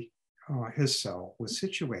exactly his cell was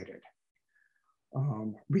situated.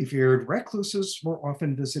 Revered recluses were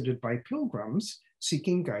often visited by pilgrims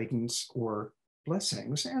seeking guidance or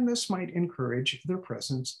blessings, and this might encourage their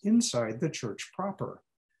presence inside the church proper.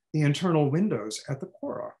 The internal windows at the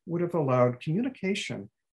Chora would have allowed communication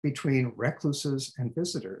between recluses and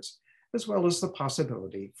visitors, as well as the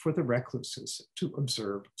possibility for the recluses to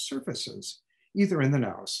observe services, either in the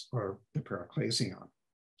naos or the Paraklesion.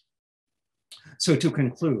 So to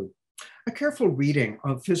conclude, a careful reading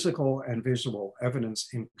of physical and visual evidence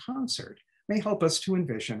in concert may help us to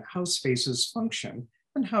envision how spaces function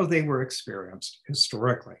and how they were experienced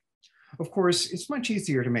historically. Of course, it's much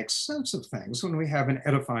easier to make sense of things when we have an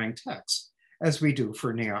edifying text, as we do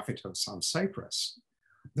for Neophytos on Cyprus.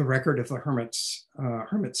 The record of the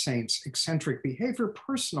hermit saint's eccentric behavior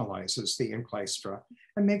personalizes the enkleistra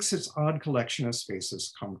and makes its odd collection of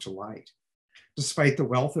spaces come to light. Despite the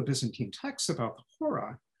wealth of Byzantine texts about the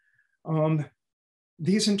Chora,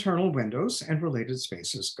 these internal windows and related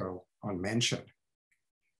spaces go unmentioned.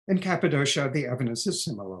 In Cappadocia, the evidence is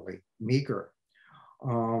similarly meager.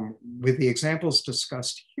 With the examples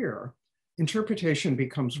discussed here, interpretation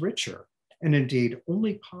becomes richer and indeed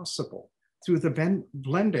only possible through the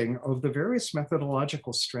blending of the various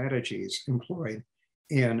methodological strategies employed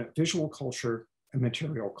in visual culture and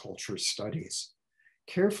material culture studies.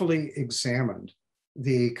 Carefully examined,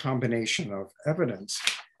 the combination of evidence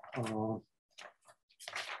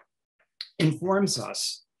informs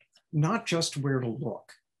us not just where to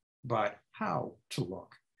look, but how to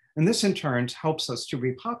look. And this in turn helps us to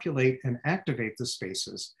repopulate and activate the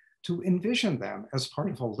spaces, to envision them as part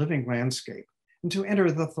of a living landscape, and to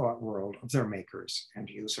enter the thought world of their makers and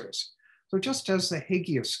users. So just as the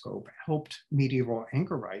Hagioscope helped medieval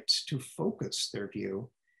anchorites to focus their view,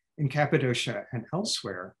 in Cappadocia and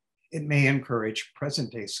elsewhere, it may encourage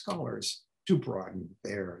present-day scholars to broaden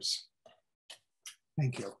theirs.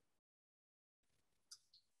 Thank you.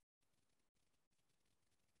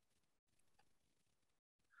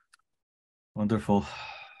 Wonderful.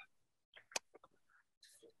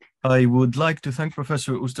 I would like to thank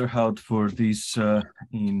Professor Ousterhout for this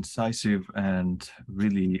incisive and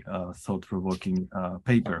really thought-provoking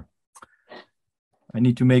paper. I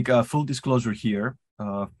need to make a full disclosure here.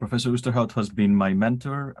 Professor Ousterhout has been my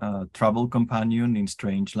mentor, travel companion in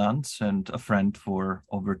strange lands, and a friend for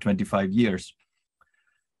over 25 years.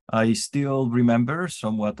 I still remember,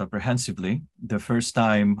 somewhat apprehensively, the first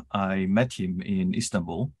time I met him in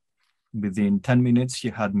Istanbul. Within 10 minutes, he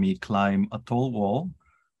had me climb a tall wall,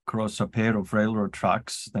 cross a pair of railroad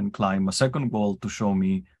tracks, then climb a second wall to show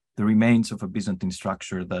me the remains of a Byzantine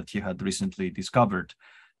structure that he had recently discovered.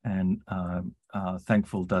 And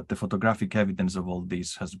thankful that the photographic evidence of all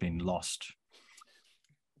this has been lost.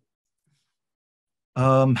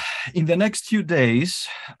 In the next few days,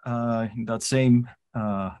 in that same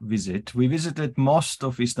visit, we visited most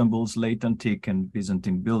of Istanbul's late antique and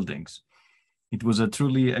Byzantine buildings. It was a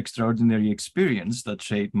truly extraordinary experience that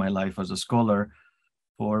shaped my life as a scholar,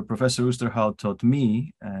 for Professor Ousterhout taught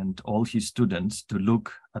me and all his students to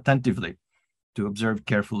look attentively, to observe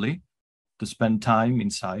carefully, to spend time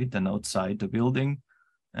inside and outside the building,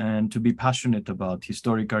 and to be passionate about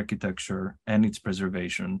historic architecture and its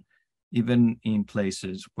preservation, even in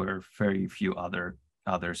places where very few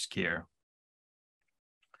others care.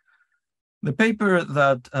 The paper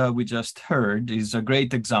that we just heard is a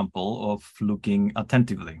great example of looking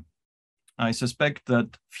attentively. I suspect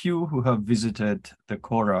that few who have visited the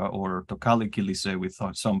Kora or Tokali Kilise with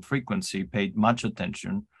some frequency paid much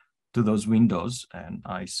attention to those windows, and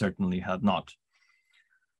I certainly had not.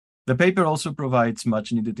 The paper also provides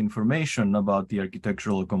much needed information about the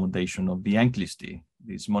architectural accommodation of the Enklisti,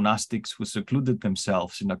 these monastics who secluded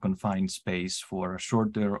themselves in a confined space for a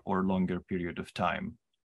shorter or longer period of time.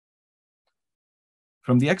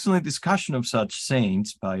 From the excellent discussion of such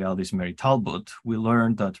saints by Alice Mary Talbot, we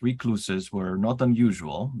learned that recluses were not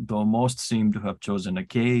unusual, though most seem to have chosen a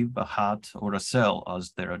cave, a hut, or a cell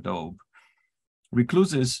as their adobe.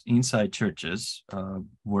 Recluses inside churches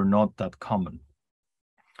were not that common.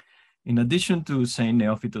 In addition to Saint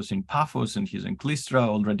Neophytos in Paphos and his Enklistra,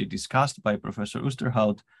 already discussed by Professor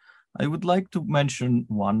Ousterhout, I would like to mention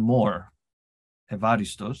one more,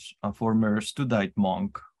 Evaristos, a former Studite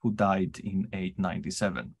monk who died in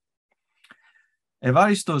 897.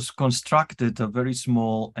 Evaristos constructed a very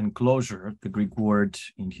small enclosure, the Greek word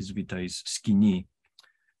in his vita is skini,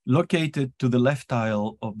 located to the left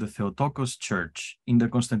aisle of the Theotokos Church in the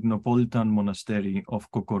Constantinopolitan monastery of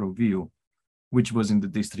Kokoroviou, which was in the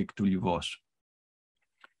district to Livos.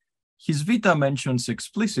 His vita mentions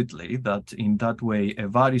explicitly that in that way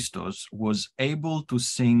Evaristos was able to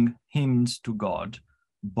sing hymns to God,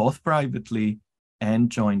 both privately and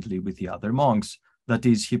jointly with the other monks. That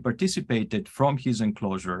is, he participated from his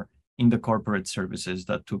enclosure in the corporate services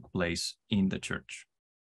that took place in the church.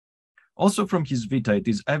 Also from his vita, it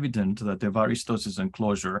is evident that Evaristos'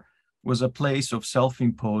 enclosure was a place of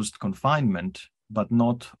self-imposed confinement, but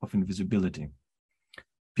not of invisibility.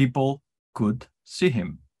 People could see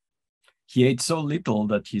him. He ate so little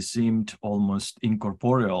that he seemed almost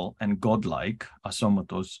incorporeal and godlike,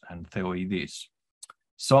 Asomatos and Theoides.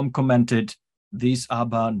 Some commented, "This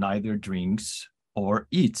Abba neither drinks or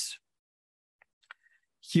eats."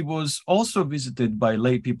 He was also visited by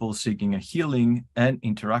lay people seeking a healing and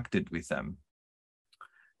interacted with them.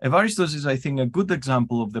 Evaristos is, I think, a good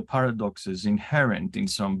example of the paradoxes inherent in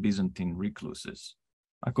some Byzantine recluses.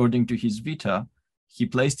 According to his vita, he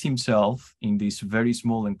placed himself in this very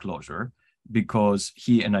small enclosure because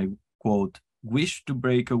he, and I quote, wished to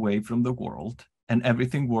break away from the world and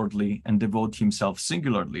everything worldly and devote himself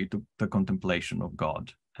singularly to the contemplation of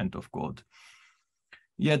God, end of quote.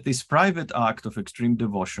 Yet this private act of extreme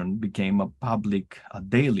devotion became a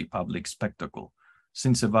daily public spectacle,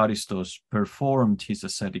 since Evaristos performed his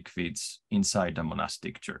ascetic feats inside a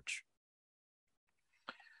monastic church.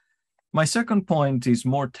 My second point is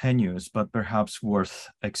more tenuous, but perhaps worth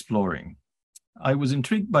exploring. I was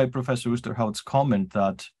intrigued by Professor Ousterhout's comment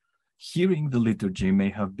that hearing the liturgy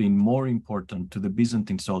may have been more important to the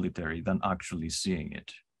Byzantine solitary than actually seeing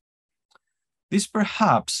it. This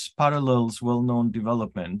perhaps parallels well-known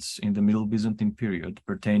developments in the Middle Byzantine period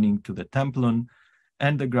pertaining to the Templon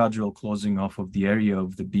and the gradual closing off of the area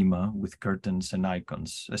of the bema with curtains and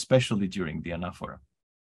icons, especially during the anaphora.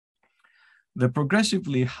 The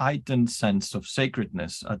progressively heightened sense of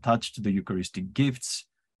sacredness attached to the Eucharistic gifts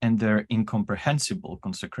and their incomprehensible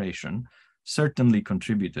consecration certainly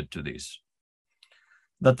contributed to this.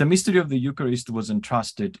 That the mystery of the Eucharist was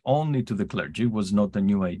entrusted only to the clergy was not a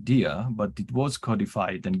new idea, but it was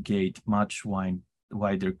codified and gained much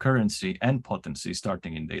wider currency and potency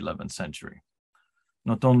starting in the 11th century.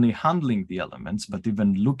 Not only handling the elements, but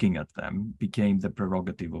even looking at them became the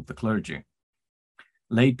prerogative of the clergy.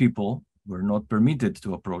 Lay people were not permitted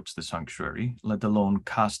to approach the sanctuary, let alone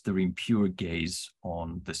cast their impure gaze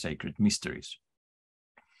on the sacred mysteries.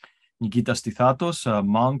 Nikitas Tithatos, a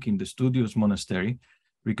monk in the Studios monastery,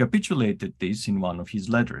 recapitulated this in one of his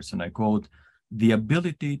letters, and I quote, "The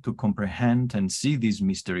ability to comprehend and see these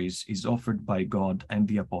mysteries is offered by God and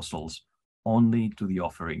the apostles only to the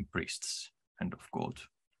offering priests," end of quote.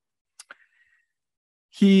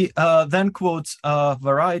 He then quotes a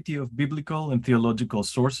variety of biblical and theological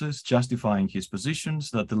sources justifying his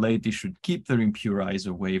positions that the laity should keep their impure eyes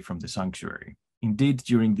away from the sanctuary. Indeed,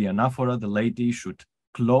 during the anaphora, the laity should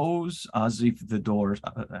close as if doors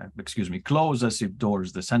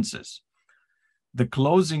the senses. The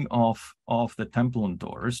closing of the temple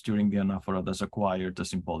doors during the anaphora thus acquired a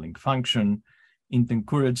symbolic function. It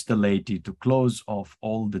encouraged the laity to close off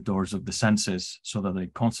all the doors of the senses so that they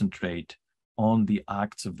concentrate on the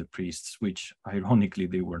acts of the priests, which ironically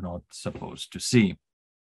they were not supposed to see.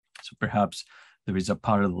 So perhaps there is a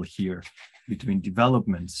parallel here between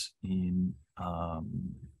developments in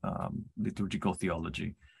liturgical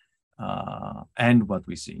theology and what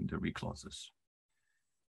we see in the recloses.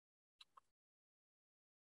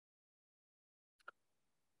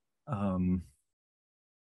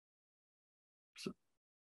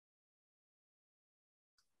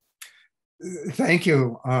 Thank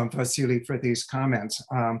you, Vasily, for these comments.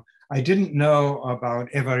 I didn't know about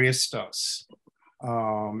Evaristos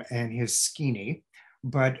and his skene,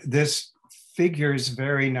 but this figures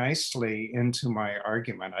very nicely into my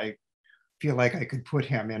argument. I feel like I could put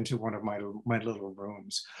him into one of my little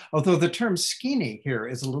rooms. Although the term skene here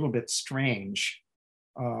is a little bit strange.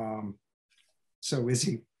 So is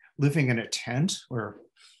he living in a tent or?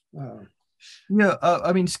 Yeah,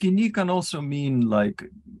 I mean, skene can also mean like,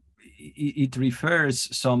 it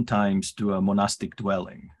refers sometimes to a monastic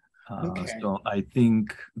dwelling. Okay. So I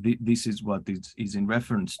think this is what is in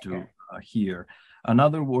reference to here.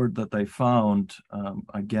 Another word that I found,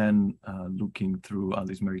 again, looking through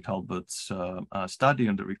Alice Mary Talbot's study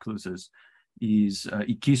on the recluses, is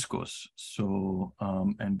Ikiskos. So,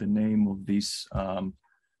 and the name of this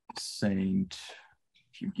saint,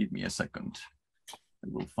 if you give me a second, I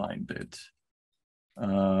will find it.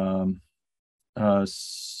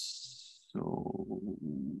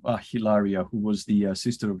 Hilaria, who was the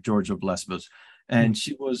sister of George of Lesbos, and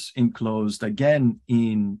she was enclosed again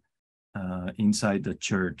inside the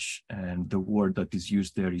church, and the word that is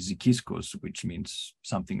used there is ikiskos, which means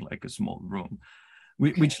something like a small room,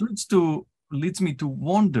 which leads me to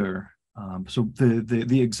wonder. So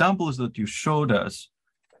the examples that you showed us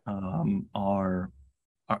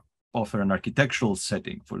offer an architectural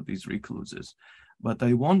setting for these recluses. But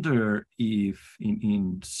I wonder if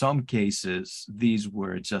in some cases, these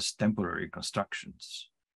were just temporary constructions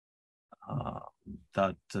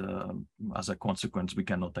that as a consequence, we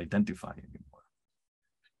cannot identify anymore.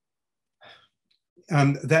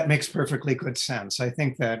 That makes perfectly good sense. I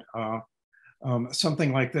think that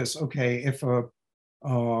something like this, okay, if a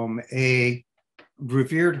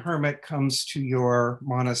revered hermit comes to your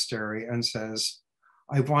monastery and says,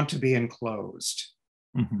 I want to be enclosed,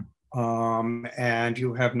 and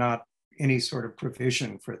you have not any sort of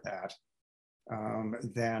provision for that,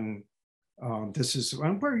 then this is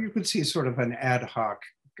where you could see sort of an ad hoc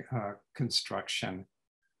construction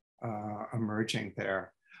emerging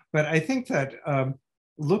there. But I think that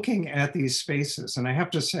looking at these spaces, and I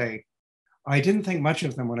have to say, I didn't think much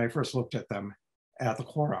of them when I first looked at them at the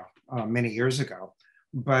Quora many years ago.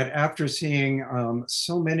 But after seeing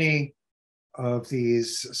so many of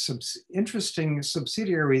these interesting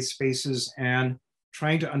subsidiary spaces and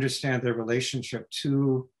trying to understand their relationship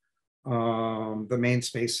to the main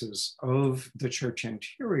spaces of the church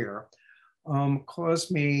interior,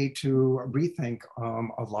 caused me to rethink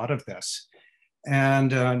a lot of this.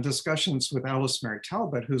 And discussions with Alice Mary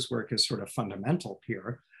Talbot, whose work is sort of fundamental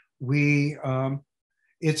here,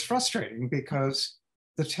 it's frustrating because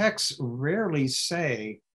the texts rarely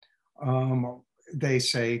say, they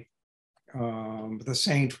say the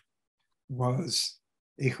saint was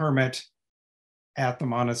a hermit at the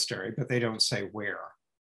monastery, but they don't say where.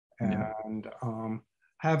 Yeah. And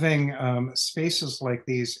having spaces like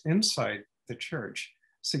these inside the church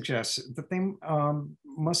suggests that they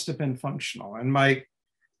must have been functional. And my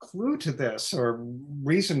clue to this, or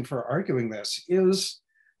reason for arguing this, is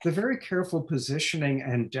the very careful positioning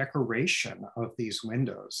and decoration of these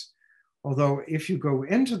windows. Although if you go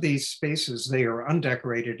into these spaces, they are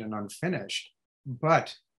undecorated and unfinished,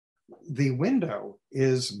 but the window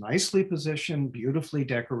is nicely positioned, beautifully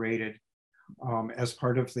decorated as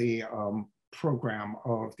part of the program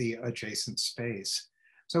of the adjacent space.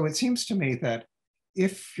 So it seems to me that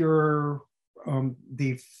if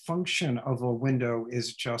the function of a window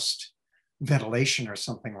is just ventilation or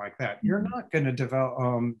something like that, you're not going to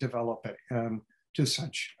develop it to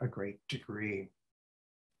such a great degree.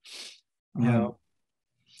 Yeah.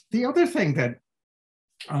 The other thing that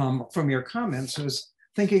from your comments was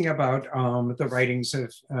thinking about the writings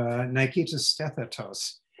of Nikitas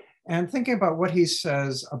Stethetos and thinking about what he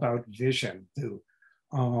says about vision, to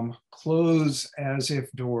close as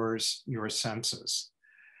if doors your senses.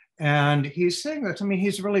 And he's saying that, I mean,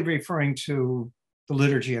 he's really referring to the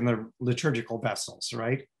liturgy and the liturgical vessels,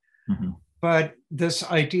 right? Mm-hmm. But this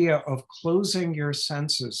idea of closing your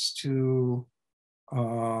senses to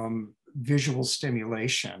visual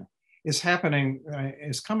stimulation is happening,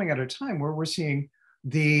 is coming at a time where we're seeing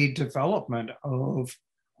the development of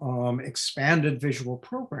expanded visual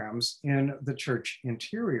programs in the church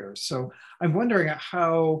interior. So I'm wondering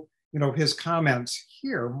how, his comments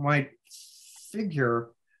here might figure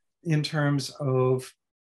in terms of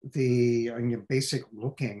the basic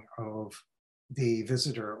looking of the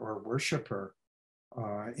visitor or worshiper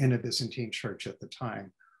in a Byzantine church at the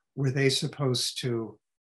time. Were they supposed to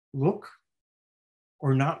look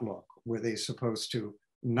or not look? Were they supposed to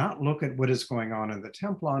not look at what is going on in the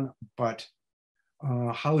templon, but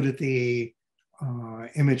how did the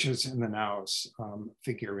images in the naos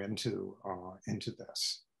figure into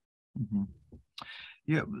this? Mm-hmm.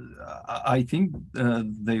 Yeah, I think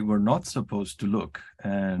they were not supposed to look,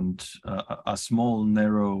 and a small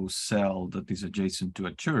narrow cell that is adjacent to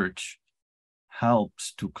a church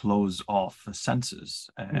helps to close off the senses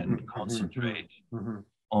and concentrate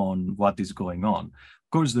on what is going on.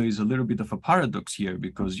 Of course, there is a little bit of a paradox here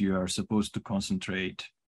because you are supposed to concentrate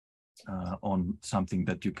on something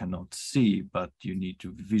that you cannot see, but you need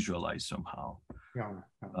to visualize somehow.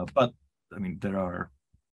 But I mean, there are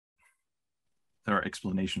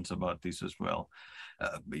explanations about this as well.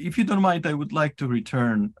 If you don't mind, I would like to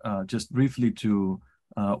return just briefly to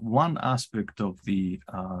one aspect of the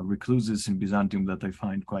recluses in Byzantium that I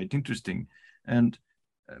find quite interesting. And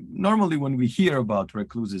normally when we hear about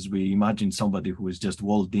recluses, we imagine somebody who is just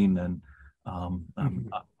walled in and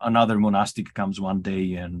another monastic comes one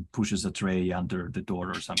day and pushes a tray under the door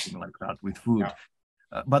or something like that with food.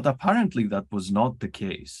 But apparently that was not the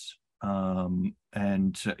case.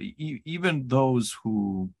 Even those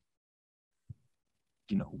who,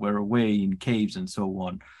 were away in caves and so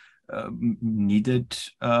on, needed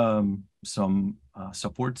some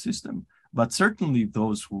support system. But certainly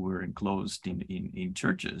those who were enclosed in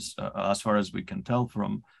churches, as far as we can tell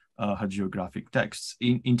from hagiographic texts,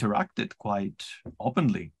 interacted quite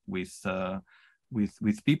openly with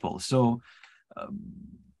people. So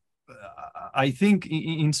I think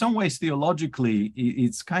in some ways theologically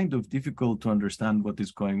it's kind of difficult to understand what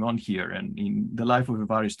is going on here. And in the life of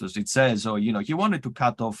Evaristos, it says, he wanted to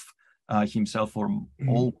cut off himself from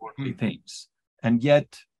all worldly things, and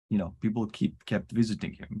yet people kept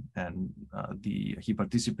visiting him, and he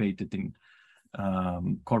participated in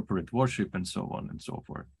corporate worship and so on and so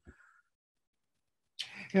forth.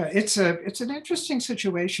 Yeah, it's an interesting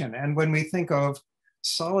situation. And when we think of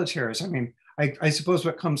solitaires, I mean, I suppose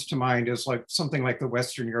what comes to mind is like something like the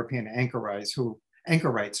Western European anchorites who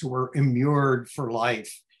were immured for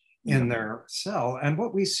life in their cell. And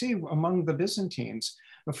what we see among the Byzantines,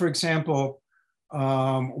 for example,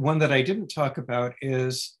 one that I didn't talk about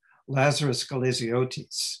is Lazarus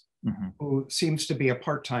Galesiotis, who seems to be a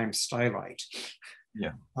part-time stylite.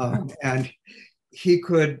 Yeah. And he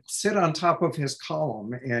could sit on top of his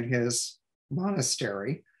column in his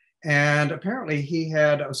monastery. And apparently he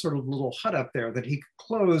had a sort of little hut up there that he could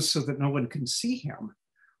close so that no one can see him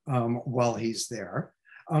while he's there.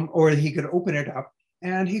 Or he could open it up,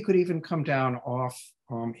 and he could even come down off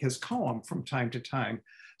his column from time to time.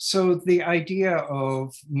 So the idea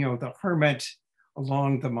of, the hermit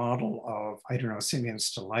along the model of, Simeon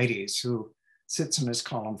Stylites, who sits in his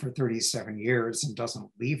column for 37 years and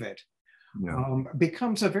doesn't leave it,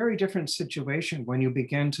 becomes a very different situation when you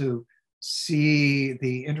begin to see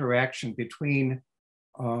the interaction between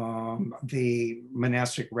the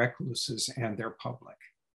monastic recluses and their public.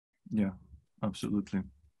 Yeah, absolutely.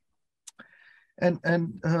 And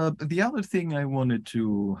the other thing I wanted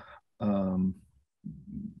to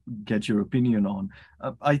get your opinion on,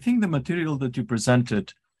 I think the material that you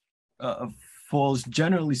presented falls,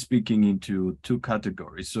 generally speaking, into two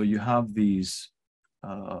categories. So you have these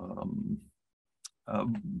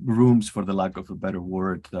rooms, for the lack of a better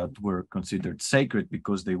word, that were considered sacred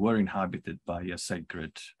because they were inhabited by a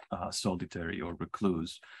sacred solitary or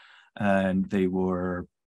recluse, and they were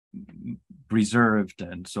preserved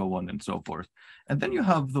and so on and so forth. And then you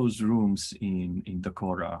have those rooms in the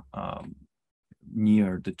Chora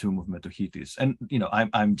near the tomb of Metochitis. And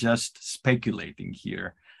I'm just speculating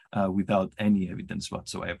here without any evidence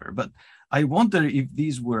whatsoever. But I wonder if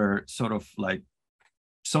these were sort of like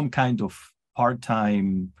some kind of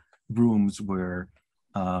part-time rooms where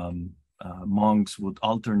monks would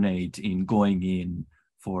alternate in going in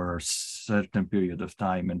for a certain period of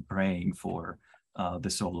time and praying for the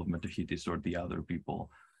soul of Metochites or the other people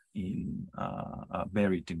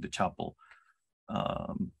buried in the chapel.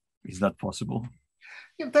 Is that possible?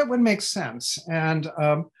 Yeah, that would make sense. And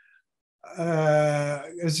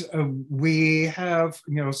as we have,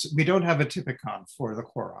 we don't have a typicon for the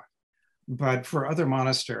Chora, but for other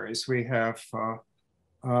monasteries, we have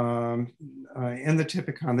in the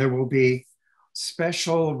typicon, there will be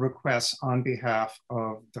special requests on behalf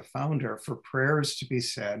of the founder for prayers to be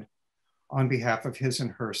said on behalf of his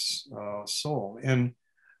and her soul. In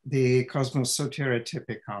the Cosmos Soteria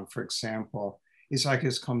Typicon, for example,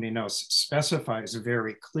 Hagioscopes specifies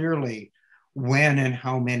very clearly when and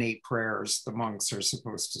how many prayers the monks are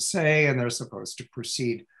supposed to say, and they're supposed to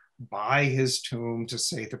proceed by his tomb to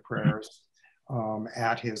say the prayers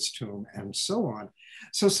at his tomb, and so on.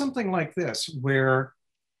 So something like this, where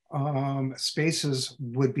spaces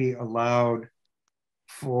would be allowed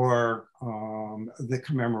for the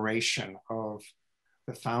commemoration of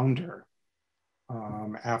the founder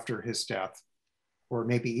after his death, or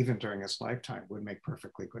maybe even during his lifetime, would make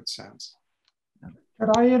perfectly good sense.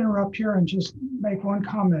 Could I interrupt here and just make one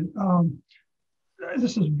comment?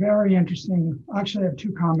 This is very interesting. Actually, I have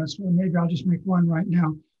two comments, but maybe I'll just make one right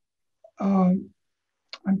now.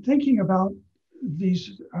 I'm thinking about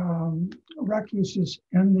these recluses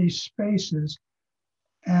in these spaces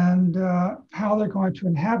and how they're going to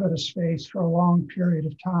inhabit a space for a long period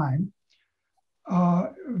of time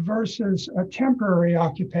versus a temporary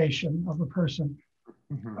occupation of a person.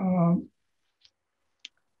 Mm-hmm.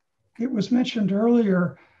 It was mentioned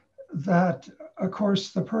earlier that, of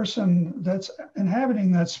course, the person that's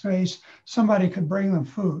inhabiting that space, somebody could bring them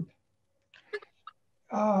food.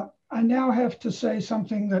 I now have to say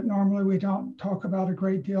something that normally we don't talk about a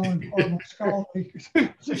great deal in formal scholarly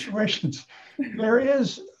situations. There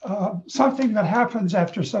is something that happens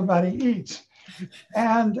after somebody eats.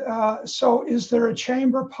 And so is there a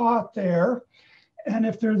chamber pot there? And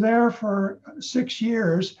if they're there for 6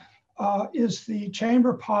 years, is the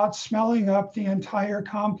chamber pot smelling up the entire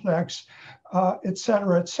complex, et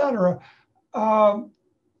cetera, et cetera?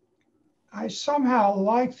 I somehow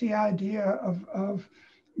like the idea of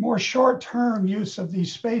more short-term use of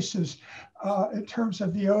these spaces in terms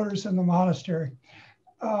of the odors in the monastery.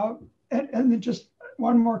 And then just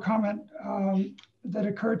one more comment that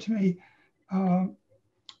occurred to me.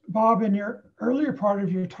 Bob, in your earlier part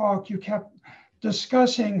of your talk, you kept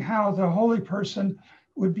discussing how the holy person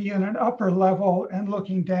would be in an upper level and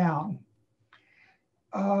looking down.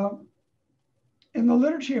 In the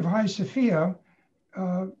liturgy of Hagia Sophia,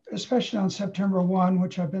 especially on September 1,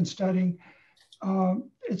 which I've been studying,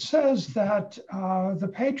 it says that the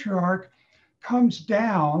patriarch comes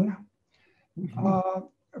down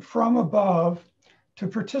from above to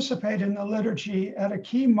participate in the liturgy at a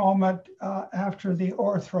key moment after the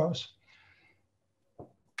orthros.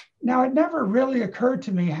 Now, it never really occurred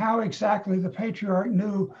to me how exactly the patriarch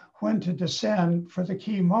knew when to descend for the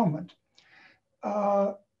key moment,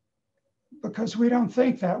 because we don't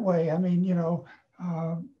think that way. I mean,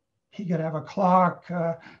 he could have a clock,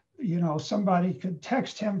 somebody could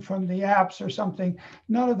text him from the apps or something.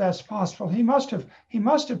 None of that's possible. He must have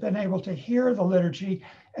been able to hear the liturgy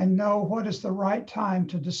and know what is the right time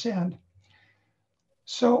to descend.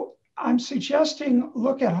 So I'm suggesting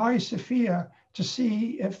look at Hagia Sophia to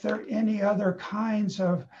see if there are any other kinds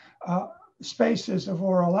of spaces of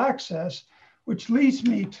oral access, which leads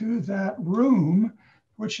me to that room,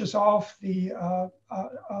 which is off on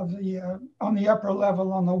the upper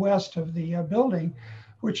level on the west of the building,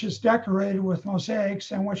 which is decorated with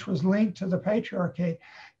mosaics and which was linked to the patriarchate.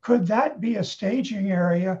 Could that be a staging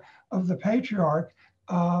area of the patriarch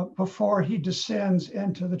before he descends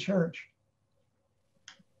into the church?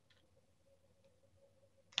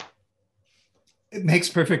 It makes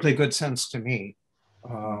perfectly good sense to me.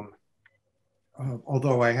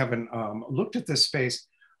 Although I haven't looked at this space.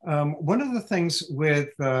 One of the things with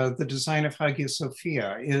the design of Hagia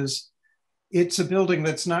Sophia is it's a building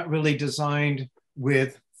that's not really designed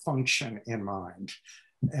with function in mind.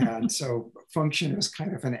 And so function is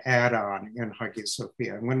kind of an add-on in Hagia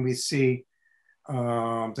Sophia. And when we see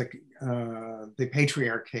the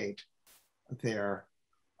patriarchate there,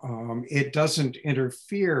 it doesn't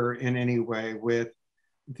interfere in any way with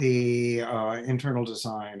the internal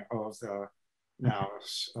design of the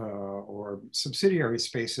naos or subsidiary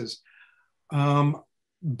spaces.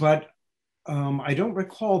 But I don't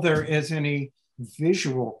recall there is any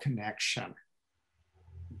visual connection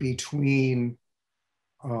between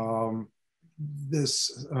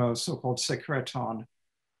this so-called secreton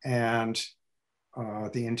and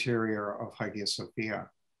the interior of Hagia Sophia.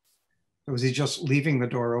 So is he just leaving the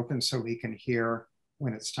door open so he can hear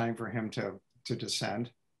when it's time for him to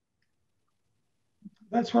descend?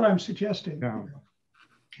 That's what I'm suggesting. Yeah,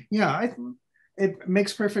 yeah, it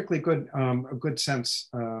makes perfectly good sense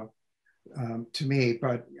to me,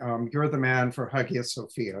 but you're the man for Hagia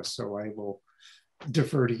Sophia, so I will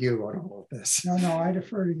defer to you on all of this. No, I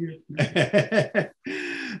defer to you.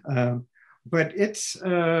 But it's,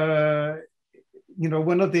 one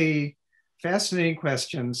of the fascinating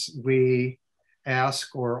questions we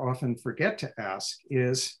ask or often forget to ask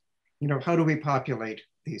is, how do we populate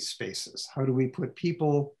these spaces? How do we put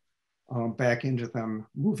people back into them,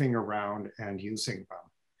 moving around and using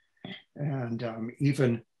them? And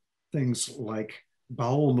even things like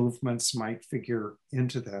bowel movements might figure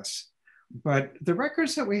into this. But the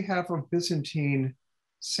records that we have of Byzantine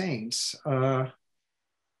saints, the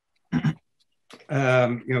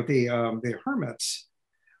hermits,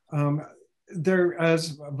 there,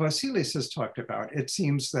 as Vasileios has talked about, it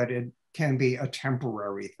seems that it can be a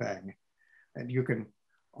temporary thing, and you can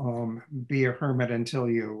be a hermit until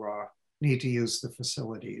you need to use the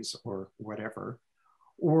facilities or whatever.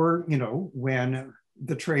 Or, when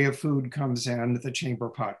the tray of food comes in, the chamber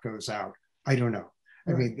pot goes out. I don't know.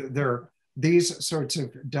 Right. I mean, there are these sorts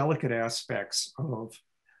of delicate aspects of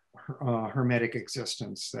hermetic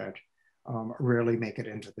existence that rarely make it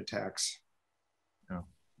into the text. Yeah.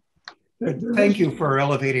 Thank you for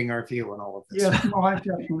elevating our view on all of this. Yes, no, I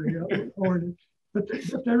definitely ordered. But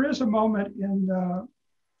there is a moment in, I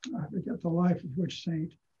forget the life of which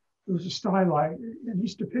saint, there was a stylite, and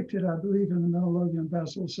he's depicted, I believe, in the Menologion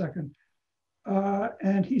Basil II.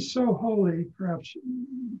 And he's so holy, perhaps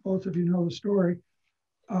both of you know the story,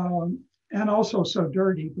 and also so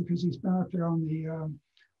dirty because he's been up there on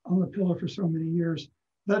the pillar for so many years,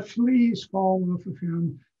 that fleas fall off of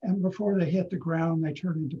him, and before they hit the ground, they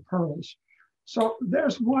turn into pearls. So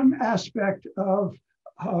there's one aspect of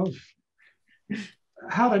how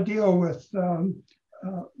to deal with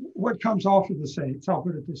what comes off of the saints. I'll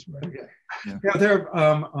put it this way. Yeah, there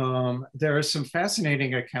are some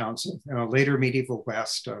fascinating accounts of later medieval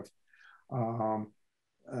West of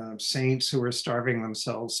saints who are starving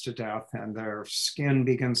themselves to death, and their skin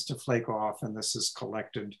begins to flake off, and this is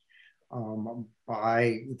collected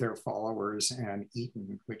by their followers and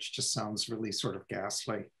eaten, which just sounds really sort of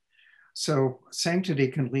ghastly. So sanctity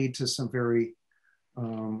can lead to some very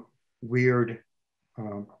weird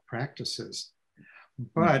practices.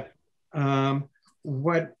 But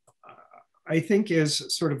what I think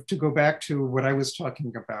is sort of, to go back to what I was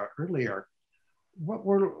talking about earlier, what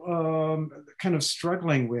we're kind of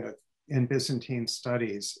struggling with in Byzantine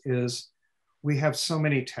studies is we have so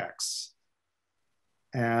many texts,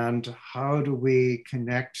 and how do we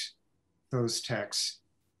connect those texts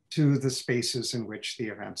to the spaces in which the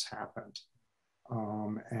events happened?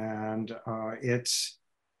 It's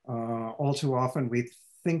all too often we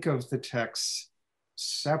think of the texts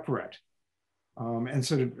separate and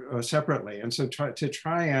sort of separately. And so to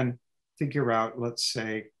try and figure out, let's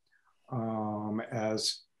say,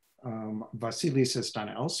 as Vasileios has done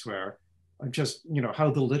elsewhere, just,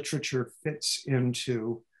 how the literature fits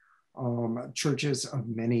into churches of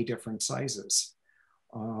many different sizes,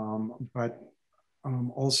 but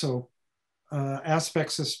also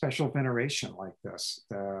aspects of special veneration like this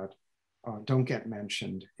that don't get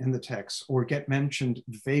mentioned in the text or get mentioned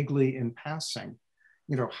vaguely in passing.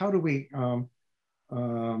 How do we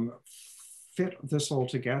fit this all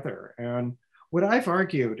together? And what I've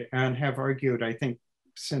argued, and have argued, I think,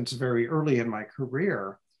 since very early in my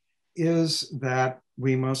career, is that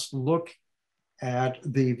we must look at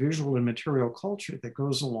the visual and material culture that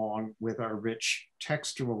goes along with our rich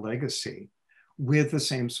textual legacy with the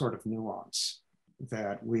same sort of nuance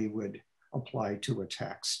that we would apply to a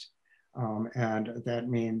text. And that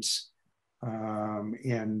means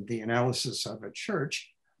in the analysis of a church,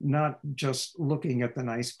 not just looking at the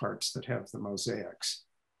nice parts that have the mosaics,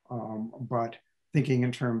 but thinking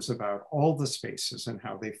in terms about all the spaces and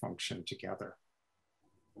how they function together.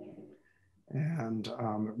 And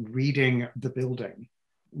reading the building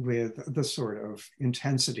with the sort of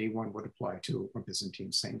intensity one would apply to a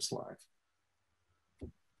Byzantine saint's life.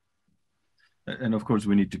 And of course,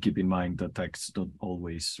 we need to keep in mind that texts don't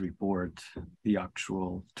always report the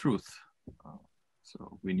actual truth.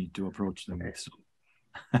 So we need to approach them with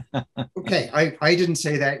some. Okay, I didn't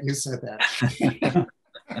say that, you said that.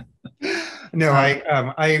 No,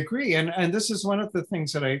 I agree. And this is one of the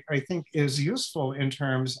things that I think is useful in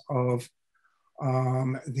terms of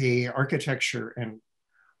the architecture and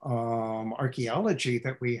archaeology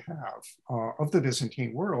that we have of the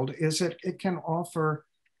Byzantine world is that it can offer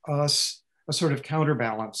us a sort of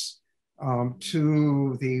counterbalance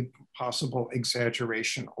to the possible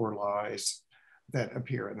exaggeration or lies that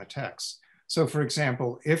appear in the text. So for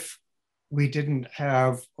example, if we didn't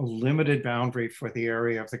have a limited boundary for the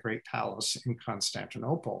area of the Great Palace in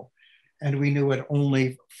Constantinople, and we knew it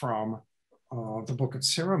only from the Book of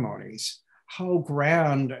Ceremonies, how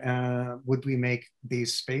grand would we make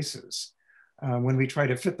these spaces? When we try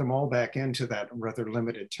to fit them all back into that rather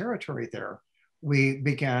limited territory there, we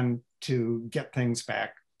began to get things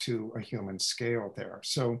back to a human scale there.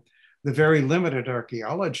 So the very limited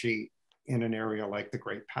archaeology in an area like the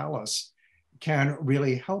Great Palace can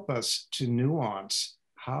really help us to nuance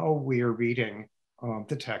how we are reading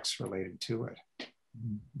the text related to it.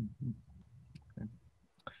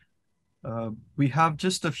 We have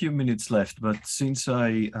just a few minutes left, but since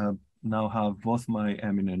I now have both my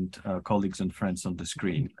eminent colleagues and friends on the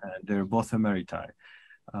screen, and they're both emeriti,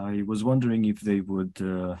 I was wondering if they would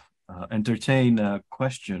entertain a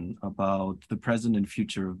question about the present and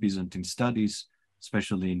future of Byzantine studies,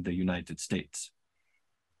 especially in the United States.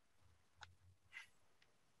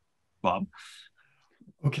 Bob?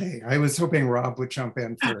 Okay, I was hoping Rob would jump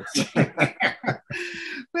in first.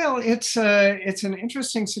 Well, it's an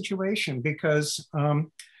interesting situation because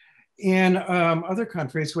in other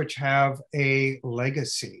countries which have a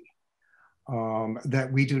legacy that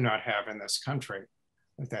we do not have in this country,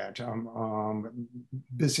 that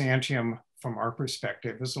Byzantium, from our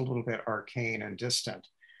perspective, is a little bit arcane and distant.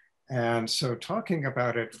 And so talking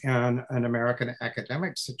about it in an American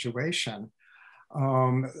academic situation,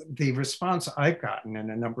 the response I've gotten in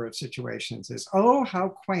a number of situations is, oh, how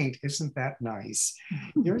quaint, isn't that nice?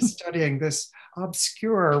 You're studying this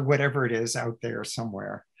obscure whatever it is out there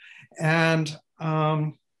somewhere. And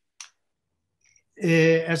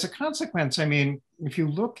as a consequence, I mean, if you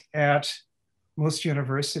look at most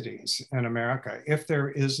universities in America, if there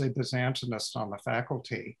is a Byzantinist on the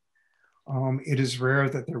faculty, it is rare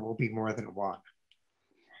that there will be more than one.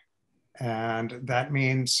 And that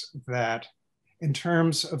means that in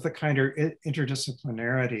terms of the kind of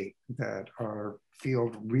interdisciplinarity that our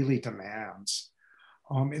field really demands,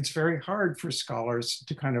 it's very hard for scholars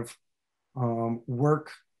to kind of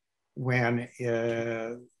work when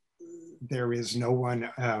there is no one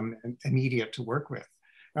immediate to work with.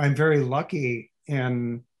 I'm very lucky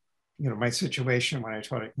in my situation when I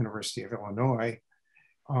taught at University of Illinois,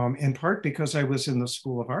 in part because I was in the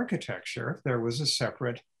School of Architecture. There was a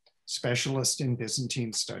separate specialist in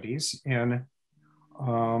Byzantine studies in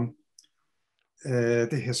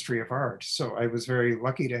the history of art. So I was very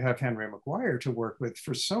lucky to have Henry McGuire to work with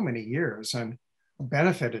for so many years and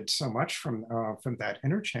benefited so much from that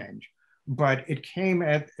interchange, but it came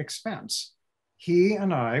at expense. He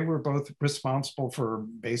and I were both responsible for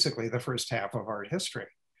basically the first half of art history.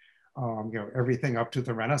 Everything up to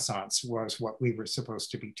the Renaissance was what we were supposed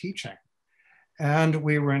to be teaching. And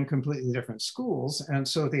we were in completely different schools. And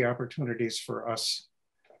so the opportunities for us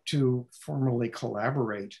to formally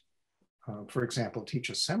collaborate, for example, teach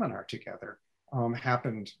a seminar together,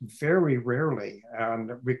 happened very rarely and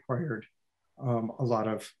required a lot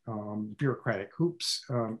of bureaucratic hoops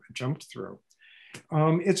jumped through.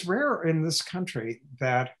 It's rare in this country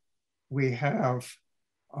that we have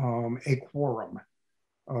a quorum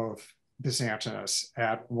of Byzantinists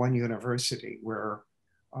at one university where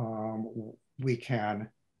we can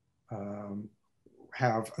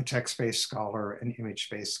have a text-based scholar, an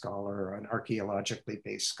image-based scholar, an archaeologically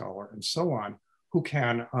based scholar, and so on, who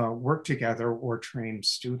can work together or train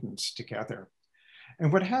students together.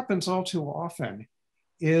 And what happens all too often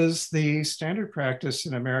is the standard practice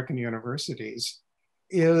in American universities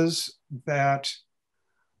is that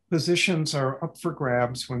positions are up for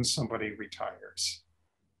grabs when somebody retires.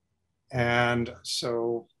 And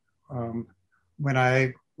so when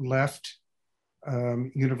I left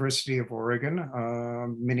University of Oregon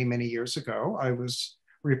many, many years ago, I was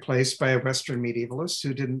replaced by a Western medievalist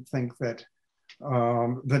who didn't think that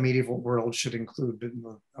the medieval world should include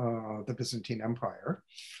the Byzantine Empire.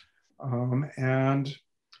 And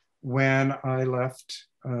when I left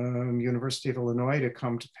University of Illinois to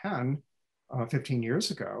come to Penn 15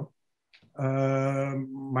 years ago,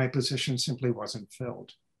 my position simply wasn't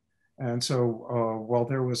filled. And so while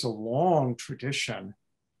there was a long tradition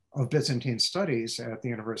of Byzantine studies at the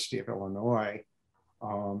University of Illinois,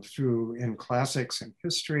 in classics and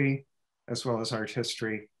history, as well as art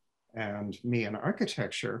history, and me in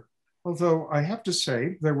architecture, although I have to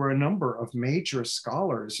say there were a number of major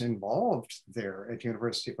scholars involved there at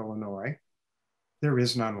University of Illinois, there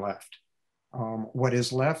is none left. What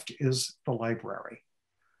is left is the library.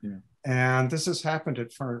 Yeah. And this has happened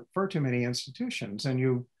at far too many institutions. And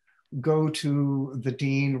you go to the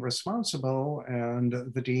dean responsible, and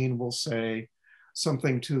the dean will say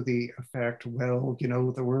something to the effect, well, you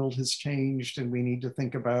know, the world has changed and we need to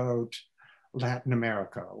think about Latin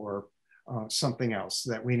America, or something else,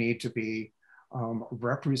 that we need to be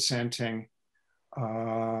representing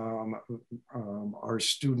our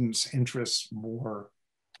students' interests more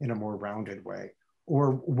in a more rounded way,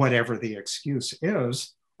 or whatever the excuse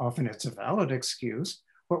is. Often it's a valid excuse,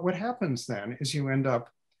 but what happens then is you end up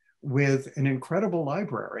with an incredible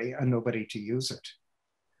library and nobody to use it.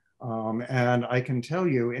 And I can tell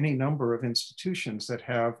you any number of institutions that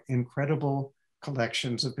have incredible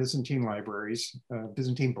collections of Byzantine libraries,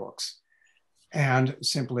 Byzantine books, and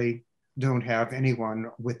simply don't have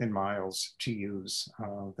anyone within miles to use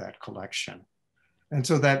that collection. And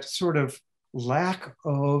so that sort of lack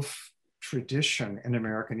of tradition in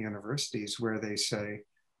American universities, where they say,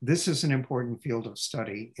 this is an important field of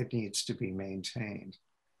study, it needs to be maintained,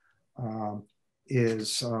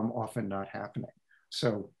 is often not happening.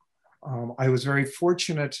 So I was very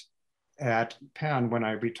fortunate at Penn when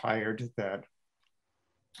I retired that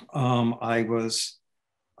I was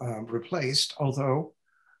replaced, although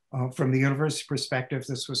from the university perspective,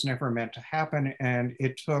 this was never meant to happen, and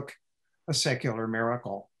it took a secular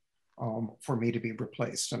miracle for me to be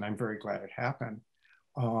replaced, and I'm very glad it happened.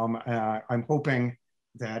 I'm hoping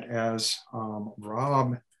that as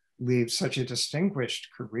Rob leaves such a distinguished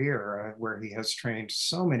career where he has trained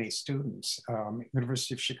so many students,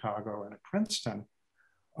 University of Chicago and at Princeton,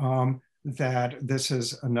 that this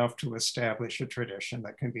is enough to establish a tradition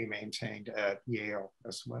that can be maintained at Yale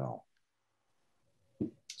as well.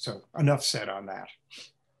 So enough said on that.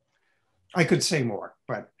 I could say more,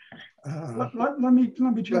 but let me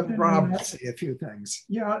jump in. Rob say a few things.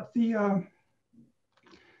 Yeah, a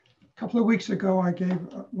couple of weeks ago, I gave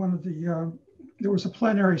one of the, there was a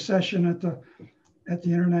plenary session at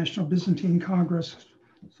the International Byzantine Congress.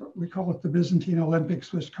 So we call it the Byzantine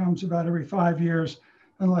Olympics, which comes about every 5 years,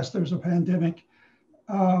 unless there's a pandemic.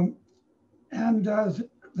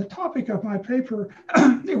 The topic of my paper,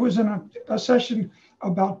 it was in a session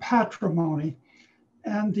about patrimony.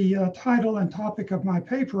 And the title and topic of my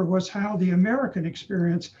paper was how the American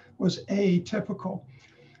experience was atypical,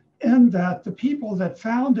 in that the people that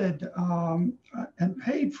founded and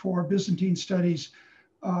paid for Byzantine studies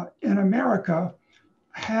in America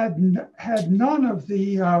had none of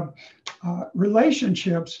the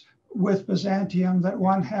relationships with Byzantium that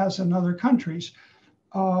one has in other countries.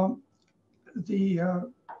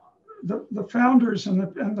 The founders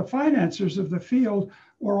and the financiers of the field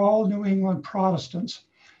were all New England Protestants.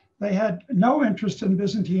 They had no interest in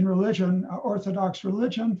Byzantine religion, Orthodox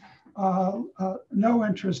religion, no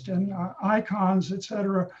interest in icons,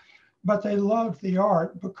 etc. But they loved the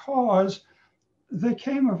art because they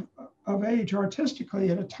came of age artistically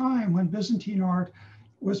at a time when Byzantine art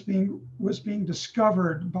was being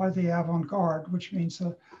discovered by the avant-garde, which means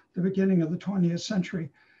the beginning of the 20th century.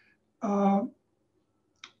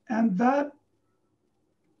 And that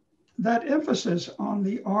emphasis on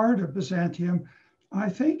the art of Byzantium, I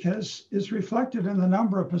think, is reflected in the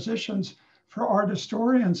number of positions for art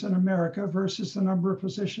historians in America versus the number of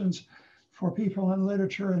positions for people in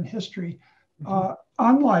literature and history.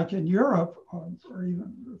 Unlike in Europe, or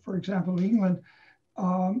even, for example, England,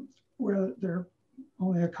 where there are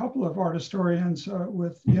only a couple of art historians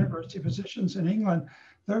with university positions in England,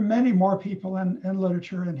 there are many more people in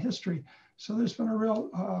literature and history. So there's been a real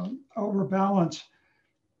overbalance.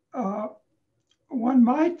 One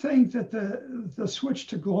might think that the switch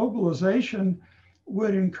to globalization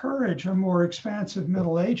would encourage a more expansive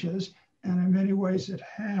Middle Ages, and in many ways it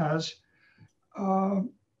has.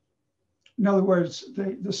 In other words,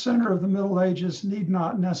 the center of the Middle Ages need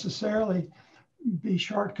not necessarily be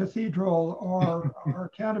Chartres Cathedral or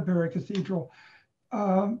Canterbury Cathedral.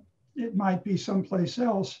 It might be someplace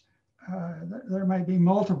else. There might be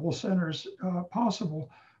multiple centers possible,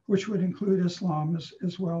 which would include Islam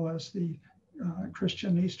as well as the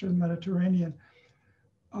Christian Eastern Mediterranean.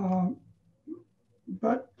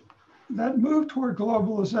 But that move toward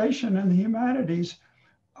globalization in the humanities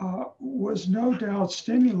was no doubt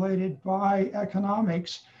stimulated by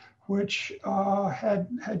economics, which had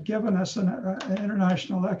given us an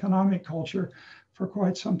international economic culture for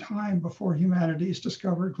quite some time before humanities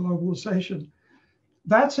discovered globalization.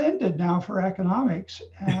 That's ended now for economics,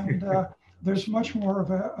 and there's much more of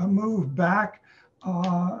a move back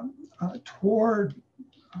toward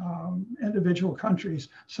individual countries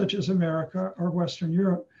such as America or Western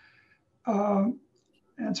Europe.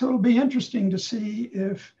 And so it'll be interesting to see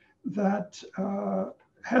if that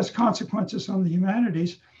has consequences on the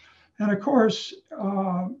humanities. And of course,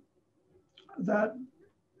 that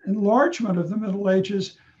enlargement of the Middle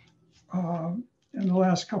Ages in the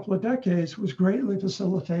last couple of decades was greatly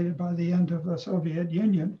facilitated by the end of the Soviet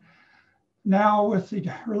Union. Now with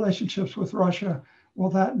the relationships with Russia, will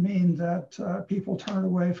that mean that people turn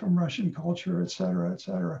away from Russian culture, et cetera, et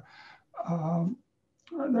cetera?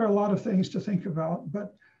 There are a lot of things to think about,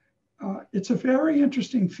 but it's a very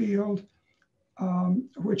interesting field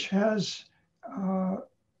which has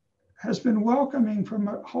been welcoming from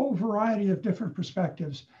a whole variety of different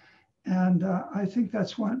perspectives. And I think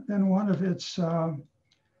that's been one of its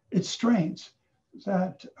strengths,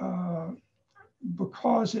 that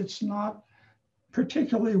because it's not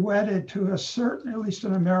particularly wedded to a certain, at least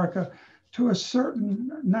in America, to a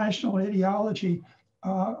certain national ideology,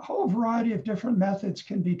 a whole variety of different methods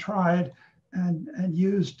can be tried and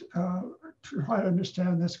used to try to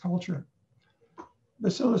understand this culture.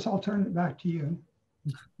 Vasileios, I'll turn it back to you.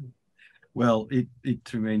 Well,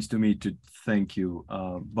 it remains to me to thank you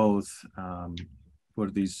both for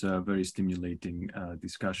this very stimulating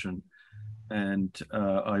discussion. And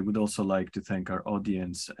I would also like to thank our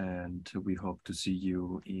audience, and we hope to see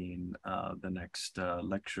you in the next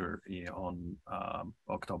lecture on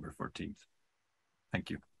October 14th. Thank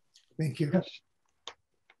you. Thank you. Yes.